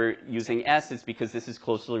reason for using S is because this is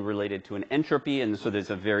closely related to an entropy, and so there's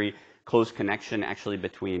a very close connection actually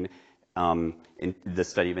between in the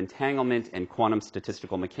study of entanglement and quantum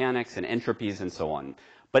statistical mechanics and entropies and so on.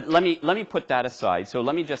 But let me put that aside. So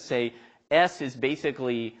let me just say S is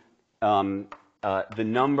basically the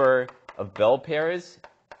number of bell pairs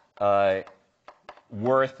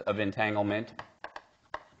worth of entanglement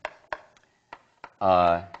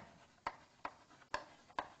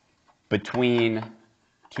between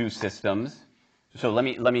two systems. So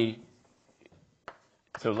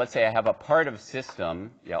so let's say I have a part of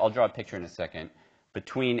system. Yeah, I'll draw a picture in a second.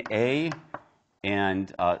 Between A and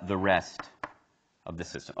the rest of the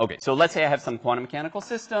system. Okay, so let's say I have some quantum mechanical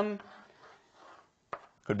system.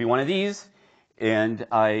 Could be one of these, and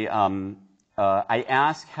I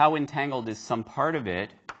ask how entangled is some part of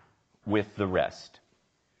it with the rest.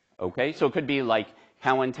 Okay, so it could be like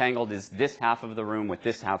how entangled is this half of the room with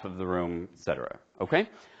this half of the room, etc. Okay,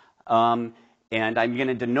 and I'm going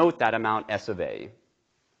to denote that amount S of A.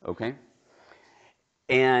 Okay,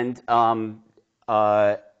 and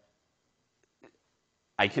I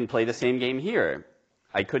can play the same game here.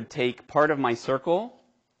 I could take part of my circle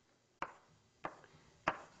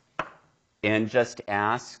and just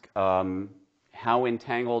ask how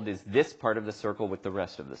entangled is this part of the circle with the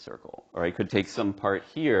rest of the circle. Or I could take some part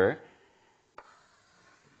here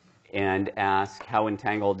and ask how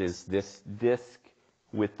entangled is this disk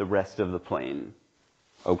with the rest of the plane.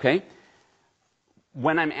 Okay?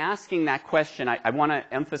 When I'm asking that question, I want to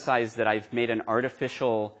emphasize that I've made an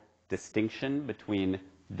artificial distinction between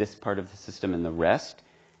this part of the system and the rest,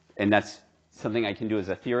 and that's something I can do as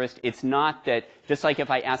a theorist. It's not that, just like if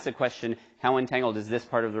I ask the question, how entangled is this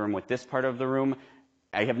part of the room with this part of the room,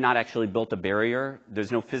 I have not actually built a barrier.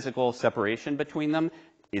 There's no physical separation between them.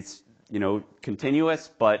 It's, continuous,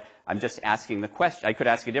 but I'm just asking the question. I could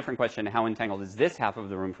ask a different question, how entangled is this half of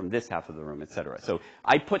the room from this half of the room, et cetera. So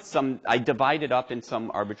I divide it up in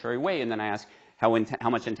some arbitrary way, and then I ask how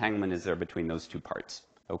much entanglement is there between those two parts.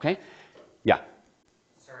 Okay? Yeah?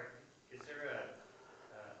 Sorry, is there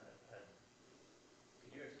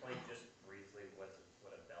could you explain just briefly what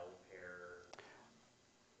a bell pair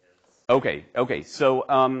is? Okay. So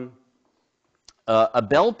a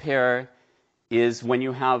bell pair is when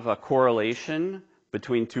you have a correlation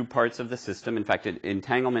between two parts of the system. In fact,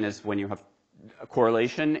 entanglement is when you have a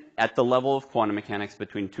correlation at the level of quantum mechanics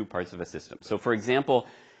between two parts of a system. So, for example,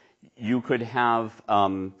 you could have,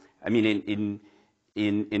 in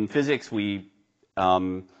physics, we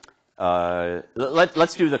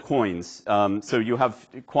let's do the coins. So you have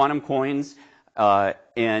quantum coins,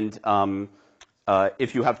 and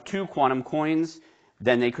if you have two quantum coins,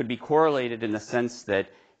 then they could be correlated in the sense that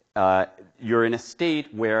you're in a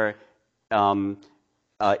state where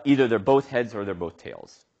either they're both heads or they're both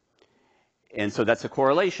tails. And so that's a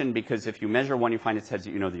correlation, because if you measure one, you find it's heads,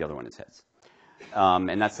 you know the other one is heads.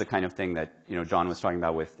 And that's the kind of thing that John was talking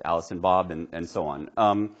about with Alice and Bob and so on.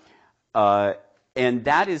 And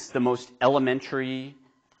that is the most elementary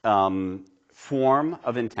form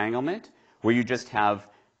of entanglement, where you just have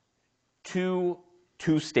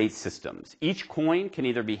two-state systems. Each coin can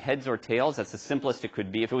either be heads or tails. That's the simplest it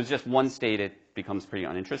could be. If it was just one state, it becomes pretty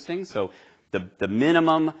uninteresting. So the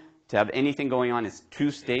minimum to have anything going on is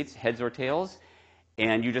two states, heads or tails,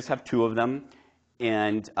 and you just have two of them.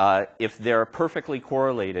 And if they're perfectly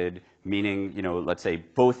correlated, meaning, let's say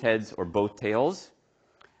both heads or both tails,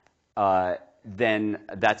 then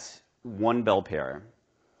that's one bell pair.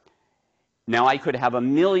 Now I could have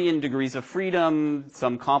 1,000,000 degrees of freedom,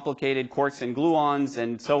 some complicated quarks and gluons,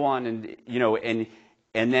 and so on, and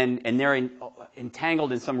they're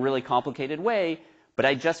entangled in some really complicated way. But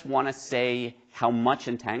I just want to say how much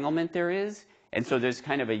entanglement there is, and so there's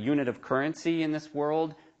kind of a unit of currency in this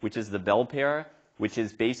world, which is the bell pair, which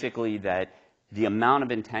is basically that the amount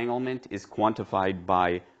of entanglement is quantified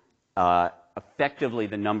by effectively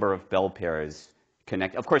the number of bell pairs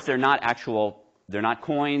connect. Of course, they're not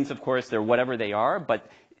coins, of course, they're whatever they are, but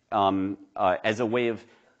as a way of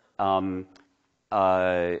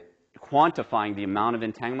quantifying the amount of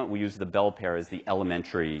entanglement, we use the bell pair as the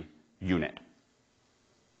elementary unit.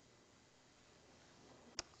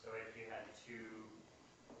 So if you had two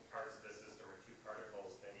parts of the system or two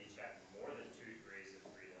particles that each had more than 2 degrees of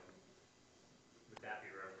freedom, would that be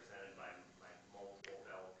represented by multiple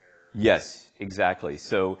bell pairs? Yes, exactly.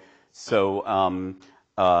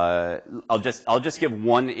 I'll just give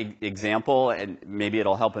one example, and maybe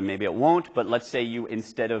it'll help and maybe it won't. But let's say you,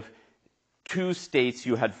 instead of 2 states,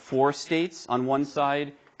 you had 4 states on one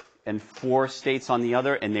side and 4 states on the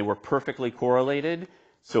other, and they were perfectly correlated.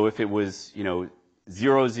 So if it was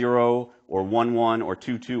 0, 0, or 1, 1, or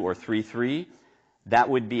 2, 2, or 3, 3, that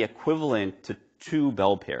would be equivalent to 2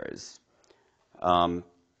 bell pairs,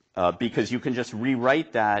 because you can just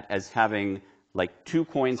rewrite that as having like 2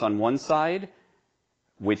 coins on one side,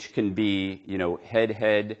 which can be, head,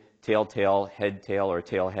 head, tail, tail, head, tail, or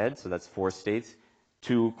tail, head. So that's 4 states.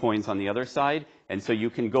 2 coins on the other side. And so you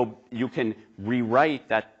can rewrite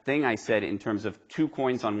that thing I said in terms of 2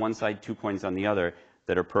 coins on one side, 2 coins on the other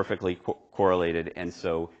that are perfectly correlated. And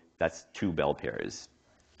so that's 2 bell pairs.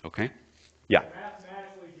 Okay? Yeah.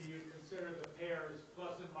 Mathematically, do you consider the pairs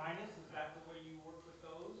plus and minus? Is that the way you work with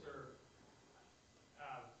those, or?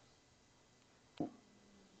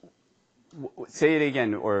 Say it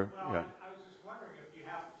again, or Well, yeah. I was just wondering, if you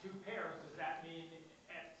have 2 pairs, does that mean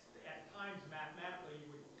at times mathematically you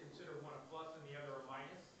would consider one a plus and the other a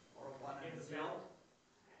minus, or one in the belt?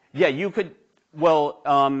 Yeah, you could. Well,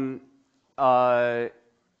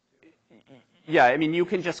 yeah. I mean, you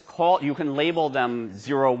can just you can label them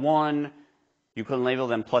 0, 1. You can label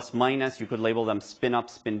them plus minus. You could label them spin up,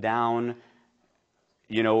 spin down.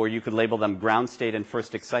 Or you could label them ground state and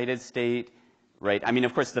first excited state. Right? I mean,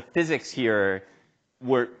 of course, the physics here,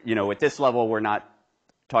 at this level, we're not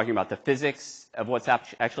talking about the physics of what's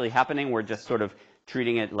actually happening. We're just sort of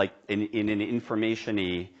treating it like in an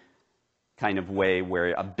information-y kind of way,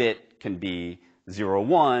 where a bit can be 0,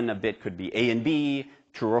 1, a bit could be A and B,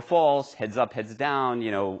 true or false, heads up, heads down.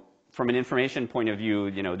 From an information point of view,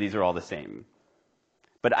 these are all the same.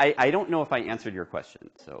 But I don't know if I answered your question.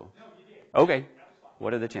 So, no, you did. Okay.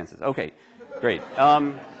 What are the chances? Okay, great.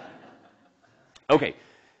 Okay.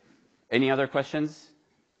 Any other questions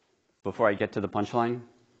before I get to the punchline?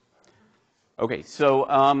 Okay, so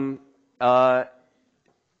there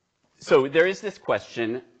is this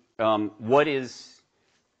question, what is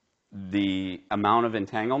the amount of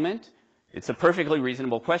entanglement? It's a perfectly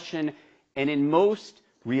reasonable question, and in most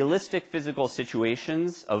realistic physical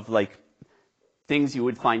situations of like things you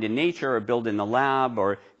would find in nature or build in the lab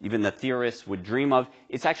or even the theorists would dream of,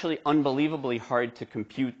 it's actually unbelievably hard to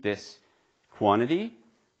compute this quantity,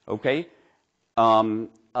 okay? And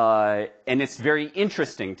it's very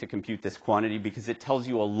interesting to compute this quantity because it tells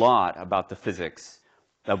you a lot about the physics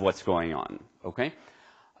of what's going on, okay?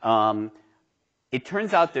 It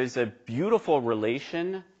turns out there's a beautiful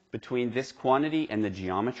relation between this quantity and the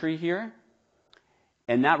geometry here.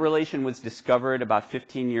 And that relation was discovered about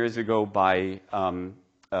 15 years ago by 2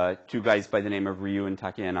 guys by the name of Ryu and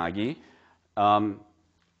Takeyanagi. And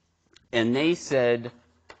they said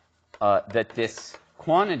that this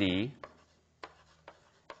quantity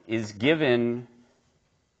is given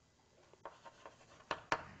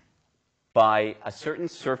by a certain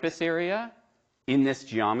surface area in this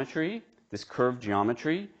geometry, this curved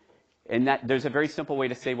geometry. And that there's a very simple way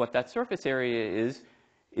to say what that surface area is.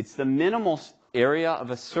 It's the minimal area of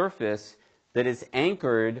a surface that is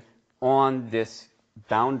anchored on this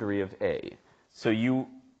boundary of A. So you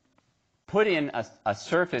put in a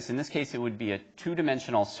surface, in this case it would be a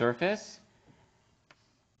 2-dimensional surface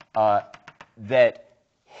that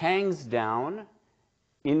hangs down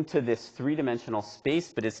into this 3-dimensional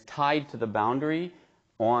space but is tied to the boundary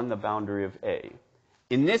on the boundary of A.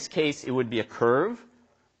 In this case, it would be a curve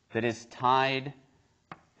that is tied,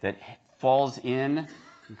 that falls in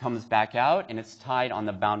and comes back out, and it's tied on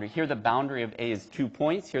the boundary. Here the boundary of A is 2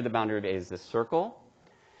 points. Here the boundary of A is this circle.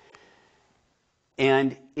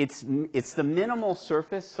 And it's the minimal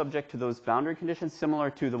surface subject to those boundary conditions, similar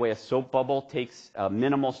to the way a soap bubble takes a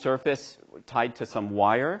minimal surface tied to some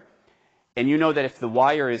wire. And you know that if the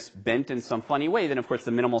wire is bent in some funny way, then of course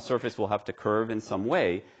the minimal surface will have to curve in some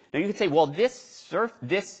way. Now you could say, well, this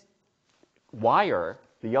wire,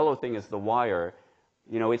 the yellow thing is the wire,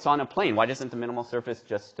 you know, it's on a plane. Why doesn't the minimal surface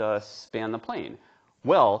just span the plane?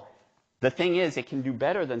 Well, the thing is, it can do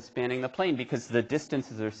better than spanning the plane because the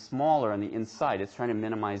distances are smaller on the inside. It's trying to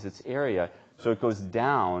minimize its area, so it goes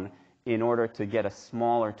down in order to get a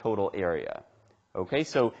smaller total area. Okay,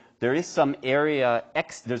 so there is some area,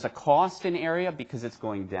 there's a cost in area because it's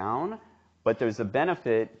going down, but there's a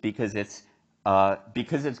benefit because it's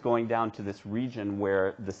going down to this region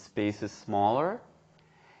where the space is smaller.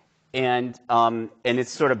 And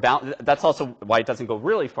it's sort of that's also why it doesn't go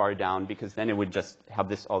really far down, because then it would just have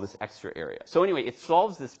all this extra area. So anyway, it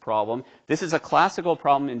solves this problem. This is a classical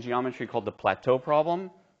problem in geometry called the plateau problem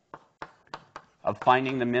of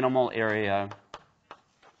finding the minimal area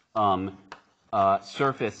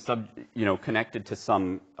surface connected to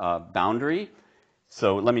some boundary.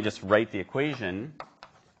 So let me just write the equation.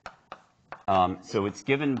 So it's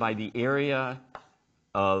given by the area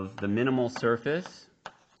of the minimal surface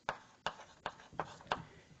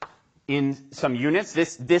in some units.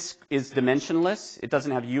 This is dimensionless. It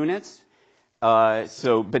doesn't have units.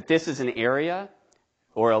 But this is an area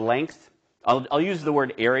or a length. I'll use the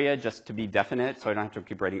word area just to be definite, so I don't have to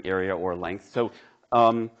keep writing area or length. So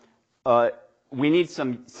we need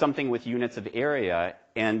something with units of area,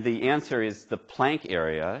 and the answer is the Planck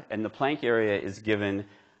area. And the Planck area is given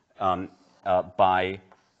by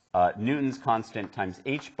Newton's constant times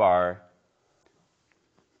h bar.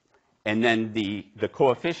 And then the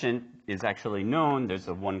coefficient is actually known. There's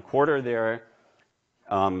a 1/4 there.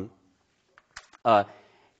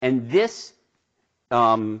 And this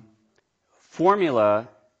formula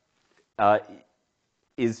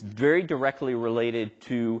is very directly related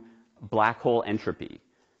to black hole entropy.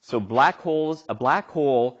 So a black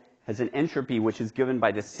hole has an entropy which is given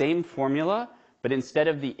by the same formula, but instead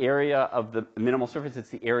of the area of the minimal surface, it's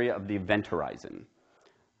the area of the event horizon.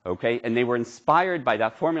 Okay, and they were inspired by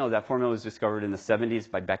that formula. That formula was discovered in the 70s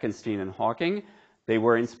by Bekenstein and Hawking. They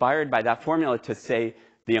were inspired by that formula to say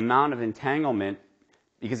the amount of entanglement,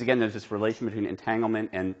 because again, there's this relation between entanglement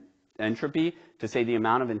and entropy, to say the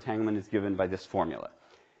amount of entanglement is given by this formula.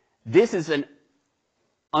 This is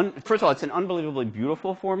first of all, it's an unbelievably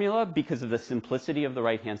beautiful formula because of the simplicity of the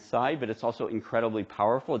right-hand side, but it's also incredibly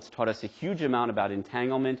powerful. It's taught us a huge amount about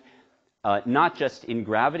entanglement, not just in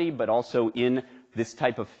gravity, but also in this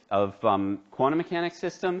type of quantum mechanics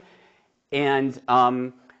system, and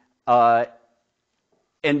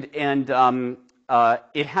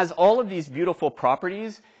it has all of these beautiful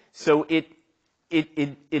properties. So it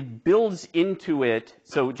builds into it.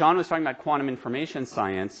 So John was talking about quantum information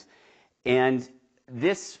science, and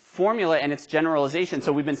this formula and its generalization.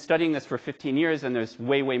 So we've been studying this for 15 years, and there's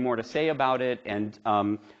way more to say about it, and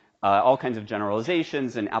all kinds of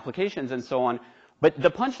generalizations and applications and so on. But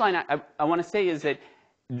the punchline I want to say is that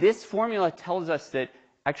this formula tells us that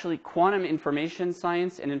actually quantum information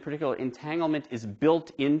science, and in particular entanglement, is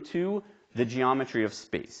built into the geometry of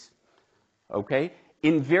space, okay,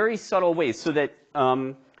 in very subtle ways. So that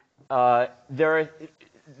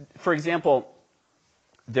for example,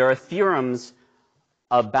 there are theorems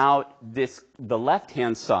about the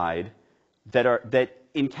left-hand side that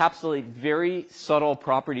encapsulate very subtle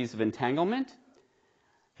properties of entanglement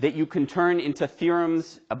that you can turn into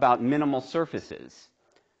theorems about minimal surfaces.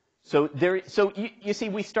 So you see,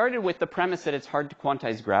 we started with the premise that it's hard to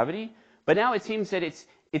quantize gravity, but now it seems that it's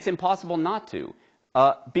impossible not to,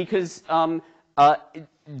 because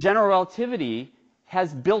general relativity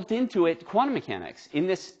has built into it quantum mechanics in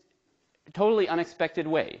this totally unexpected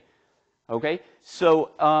way. Okay,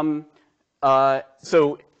 so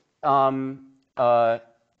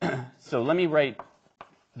let me write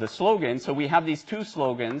the slogan. So we have these two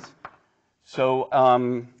slogans. So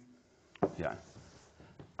yeah.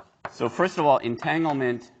 So first of all,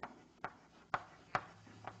 entanglement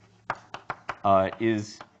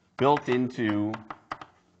is built into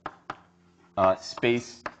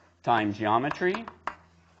space-time geometry.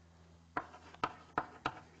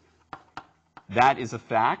 That is a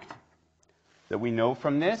fact that we know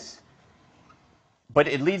from this. But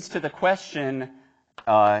it leads to the question,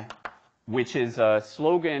 which is a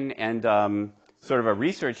slogan and sort of a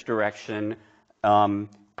research direction. Can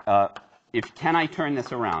I turn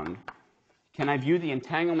this around? Can I view the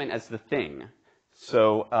entanglement as the thing?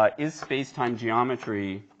 So is space-time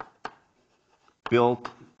geometry built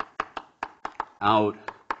out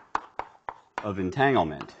of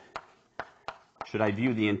entanglement? should I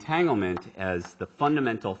view the entanglement as the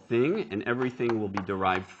fundamental thing, and everything will be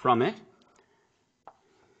derived from it.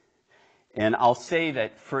 And I'll say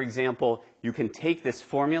that, for example, you can take this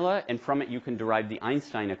formula, and from it you can derive the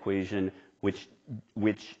Einstein equation, which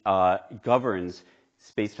governs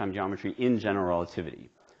space-time geometry in general relativity.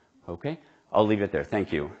 Okay? I'll leave it there.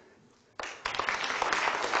 Thank you.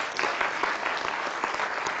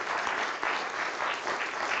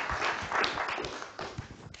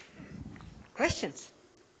 Questions?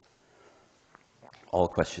 All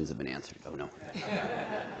questions have been answered. Oh, no.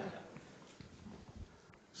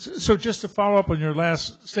 So just to follow up on your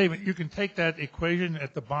last statement, you can take that equation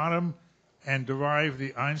at the bottom and derive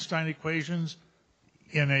the Einstein equations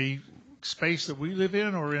in a space that we live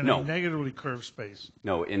in, or in No. a negatively curved space?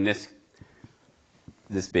 No, in this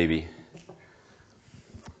baby.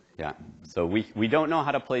 Yeah. So we don't know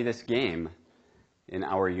how to play this game in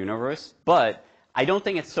our universe, but I don't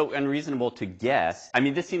think it's so unreasonable to guess. I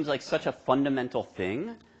mean, this seems like such a fundamental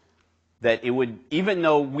thing that it would, even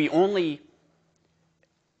though we only,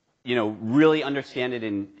 really understand it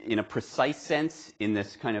in a precise sense in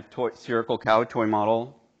this kind of spherical cow toy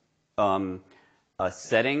model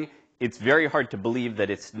setting, it's very hard to believe that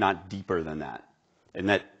it's not deeper than that, and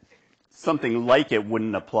that something like it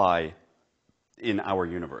wouldn't apply in our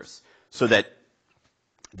universe. So that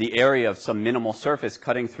the area of some minimal surface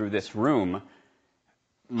cutting through this room,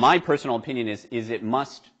 my personal opinion is it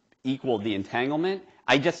must equal the entanglement.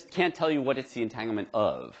 I just can't tell you what it's the entanglement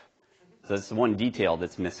of. So that's one detail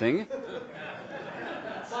that's missing.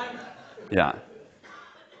 Yeah.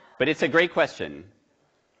 But it's a great question.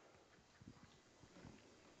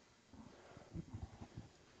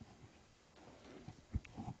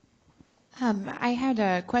 I had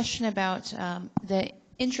a question about the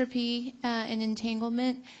entropy in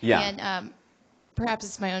entanglement. Yeah. And perhaps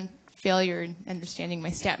it's my own failure in understanding my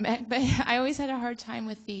stat mech, but I always had a hard time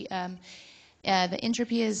with the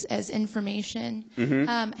entropy as information.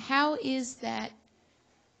 Mm-hmm. How is that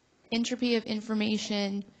entropy of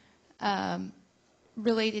information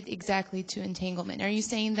related exactly to entanglement? Are you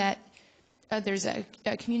saying that there's a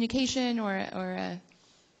communication or a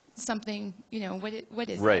something, what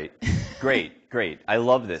is Right. it? Great. I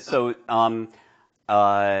love this. So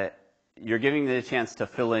you're giving me the chance to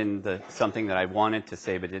fill in something that I wanted to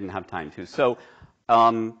say but didn't have time to. So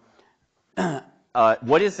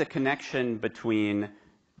what is the connection between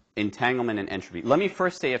entanglement and entropy? Let me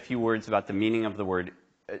first say a few words about the meanings of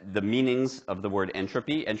the word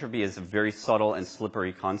entropy. Entropy is a very subtle and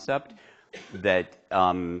slippery concept that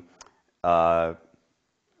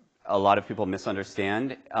a lot of people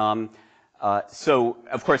misunderstand. So,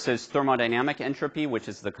 of course, there's thermodynamic entropy, which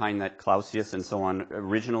is the kind that Clausius and so on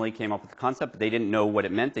originally came up with the concept. But they didn't know what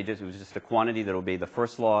it meant. It was just a quantity that obeyed the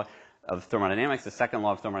first law of thermodynamics, the second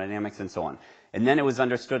law of thermodynamics, and so on. And then it was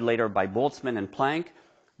understood later by Boltzmann and Planck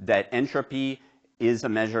that entropy is a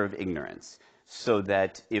measure of ignorance. So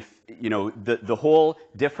that if, the whole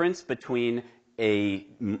difference between a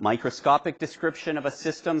microscopic description of a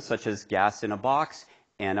system, such as gas in a box,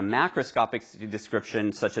 and a macroscopic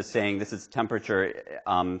description, such as saying this is temperature,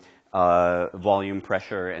 volume,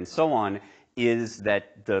 pressure, and so on, is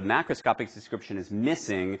that the macroscopic description is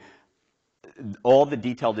missing all the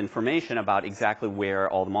detailed information about exactly where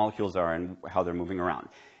all the molecules are and how they're moving around.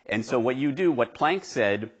 And so what Planck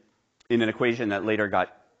said in an equation that later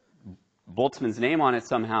got Boltzmann's name on it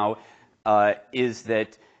somehow, is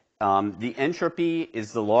that the entropy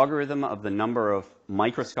is the logarithm of the number of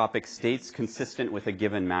microscopic states consistent with a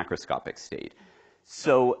given macroscopic state.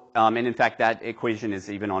 So, and in fact, that equation is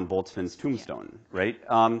even on Boltzmann's tombstone, right?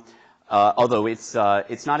 Although it's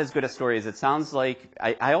not as good a story as it sounds like.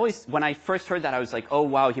 I always, when I first heard that, I was like, oh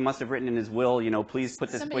wow, he must have written in his will, please put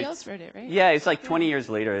this. Somebody else wrote it, right? Yeah, it's like 20 years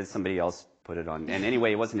later, somebody else put it on. And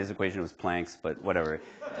anyway, it wasn't his equation, it was Planck's, but whatever.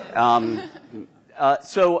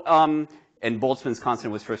 And Boltzmann's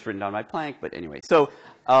constant was first written down by Planck, but anyway. So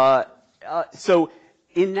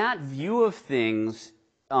in that view of things,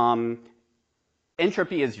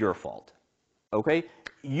 entropy is your fault, okay?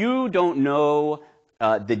 You don't know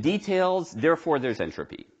the details, therefore there's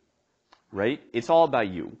entropy, right? It's all about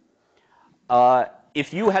you.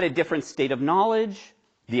 If you had a different state of knowledge,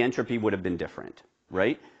 the entropy would have been different,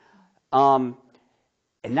 right? And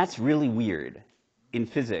that's really weird in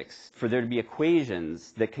physics, for there to be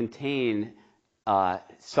equations that contain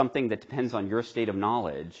something that depends on your state of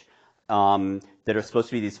knowledge that are supposed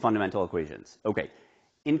to be these fundamental equations. Okay.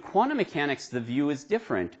 In quantum mechanics, the view is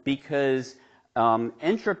different because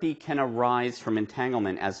entropy can arise from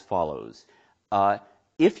entanglement as follows.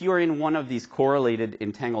 If you're in one of these correlated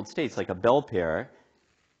entangled states, like a bell pair,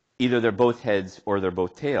 either they're both heads or they're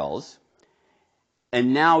both tails,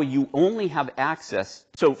 And now you only have access.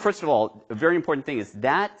 So first of all, a very important thing is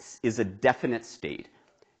that is a definite state.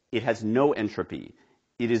 It has no entropy.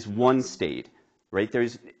 It is one state, right?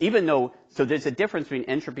 There's a difference between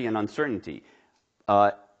entropy and uncertainty.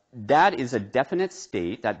 That is a definite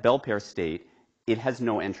state, that bell pair state. It has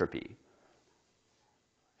no entropy.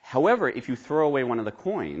 However, if you throw away one of the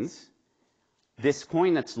coins, this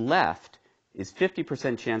coin that's left is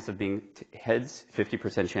 50% chance of being heads,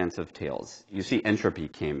 50% chance of tails. You see entropy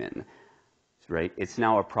came in, right? It's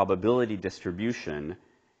now a probability distribution,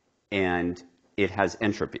 and it has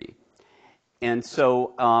entropy. And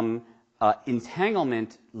so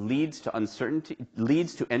entanglement leads to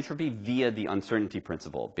entropy via the uncertainty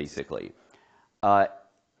principle, basically.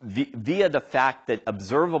 Via the fact that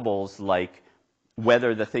observables like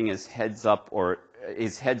whether the thing is heads up or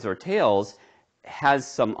is heads or tails has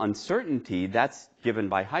some uncertainty. That's given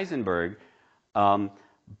by Heisenberg.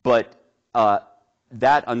 But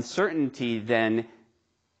that uncertainty then,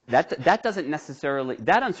 that doesn't necessarily,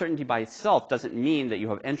 that uncertainty by itself doesn't mean that you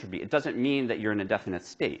have entropy. It doesn't mean that you're in a definite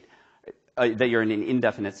state, that you're in an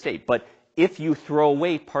indefinite state. But if you throw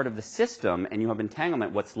away part of the system and you have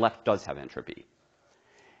entanglement, what's left does have entropy.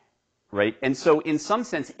 Right? And so in some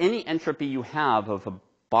sense, any entropy you have of a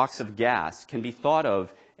box of gas can be thought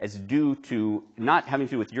of as due to, not having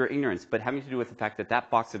to do with your ignorance, but having to do with the fact that that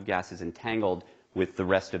box of gas is entangled with the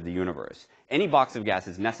rest of the universe. Any box of gas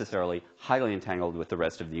is necessarily highly entangled with the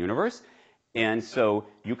rest of the universe, and so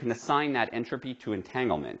you can assign that entropy to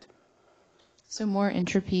entanglement. So more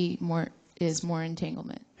entropy is more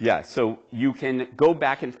entanglement. Yeah, so you can go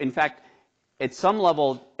back and, in fact, at some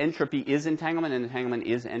level, entropy is entanglement and entanglement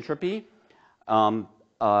is entropy.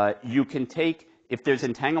 You can take, if there's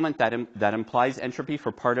entanglement, that implies entropy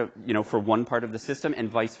for for one part of the system, and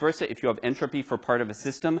vice versa. If you have entropy for part of a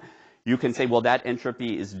system, you can say, well, that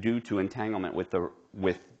entropy is due to entanglement with the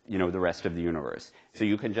rest of the universe. So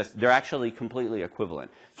you can they're actually completely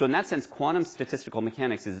equivalent. So in that sense, quantum statistical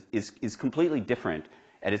mechanics is completely different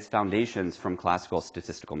at its foundations from classical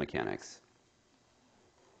statistical mechanics.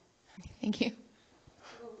 Thank you.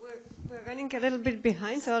 We're running a little bit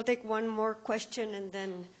behind, so I'll take one more question, and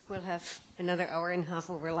then we'll have another hour and a half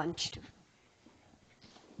over lunch.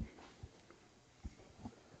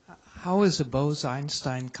 How is a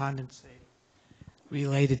Bose-Einstein condensate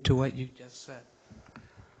related to what you just said?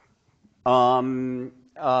 I'm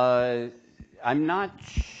not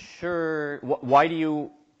sure. Why do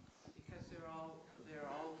you? Because they're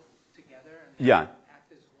all together. And Yeah.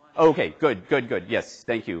 Act as one. Okay. Good. Yes.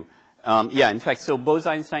 Thank you. Yeah. In fact, so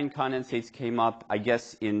Bose-Einstein condensates came up, I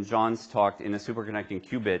guess, in John's talk in a superconducting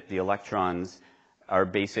qubit. The electrons are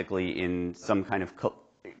basically in some kind of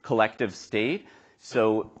collective state.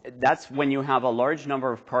 So that's when you have a large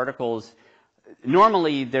number of particles.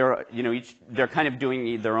 Normally, they're kind of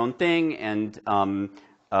doing their own thing,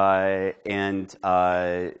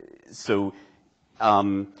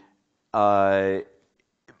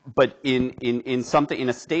 but in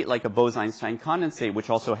a state like a Bose-Einstein condensate, which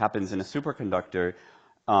also happens in a superconductor,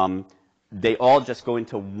 they all just go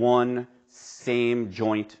into one same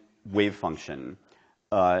joint wave function.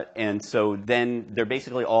 And so then they're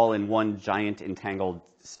basically all in one giant entangled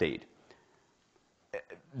state.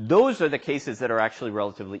 Those are the cases that are actually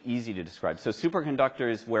relatively easy to describe. So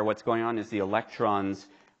superconductors where what's going on is the electrons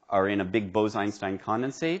are in a big Bose-Einstein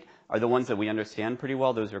condensate are the ones that we understand pretty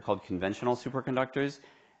well. Those are called conventional superconductors.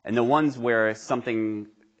 And the ones where something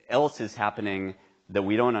else is happening that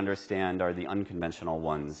we don't understand are the unconventional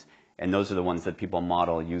ones. And those are the ones that people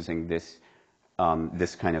model using this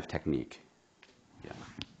kind of technique. Yeah.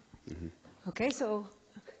 Mm-hmm. Okay, so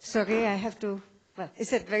sorry, I have to. Well,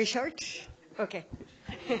 is it very short? Okay.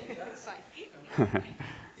 It's fine.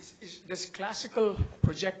 Does classical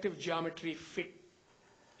projective geometry fit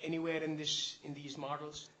anywhere in these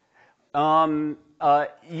models?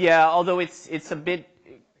 Yeah, although it's a bit.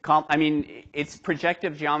 It's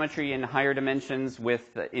projective geometry in higher dimensions with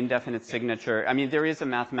indefinite signature. I mean, there is a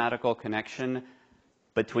mathematical connection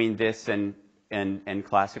between this and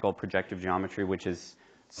classical projective geometry, which is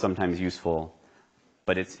sometimes useful,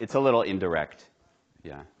 but it's a little indirect.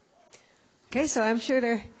 Yeah. Okay, so I'm sure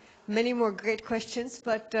there are many more great questions,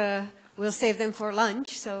 but we'll save them for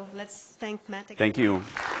lunch. So let's thank Matt again. Thank you.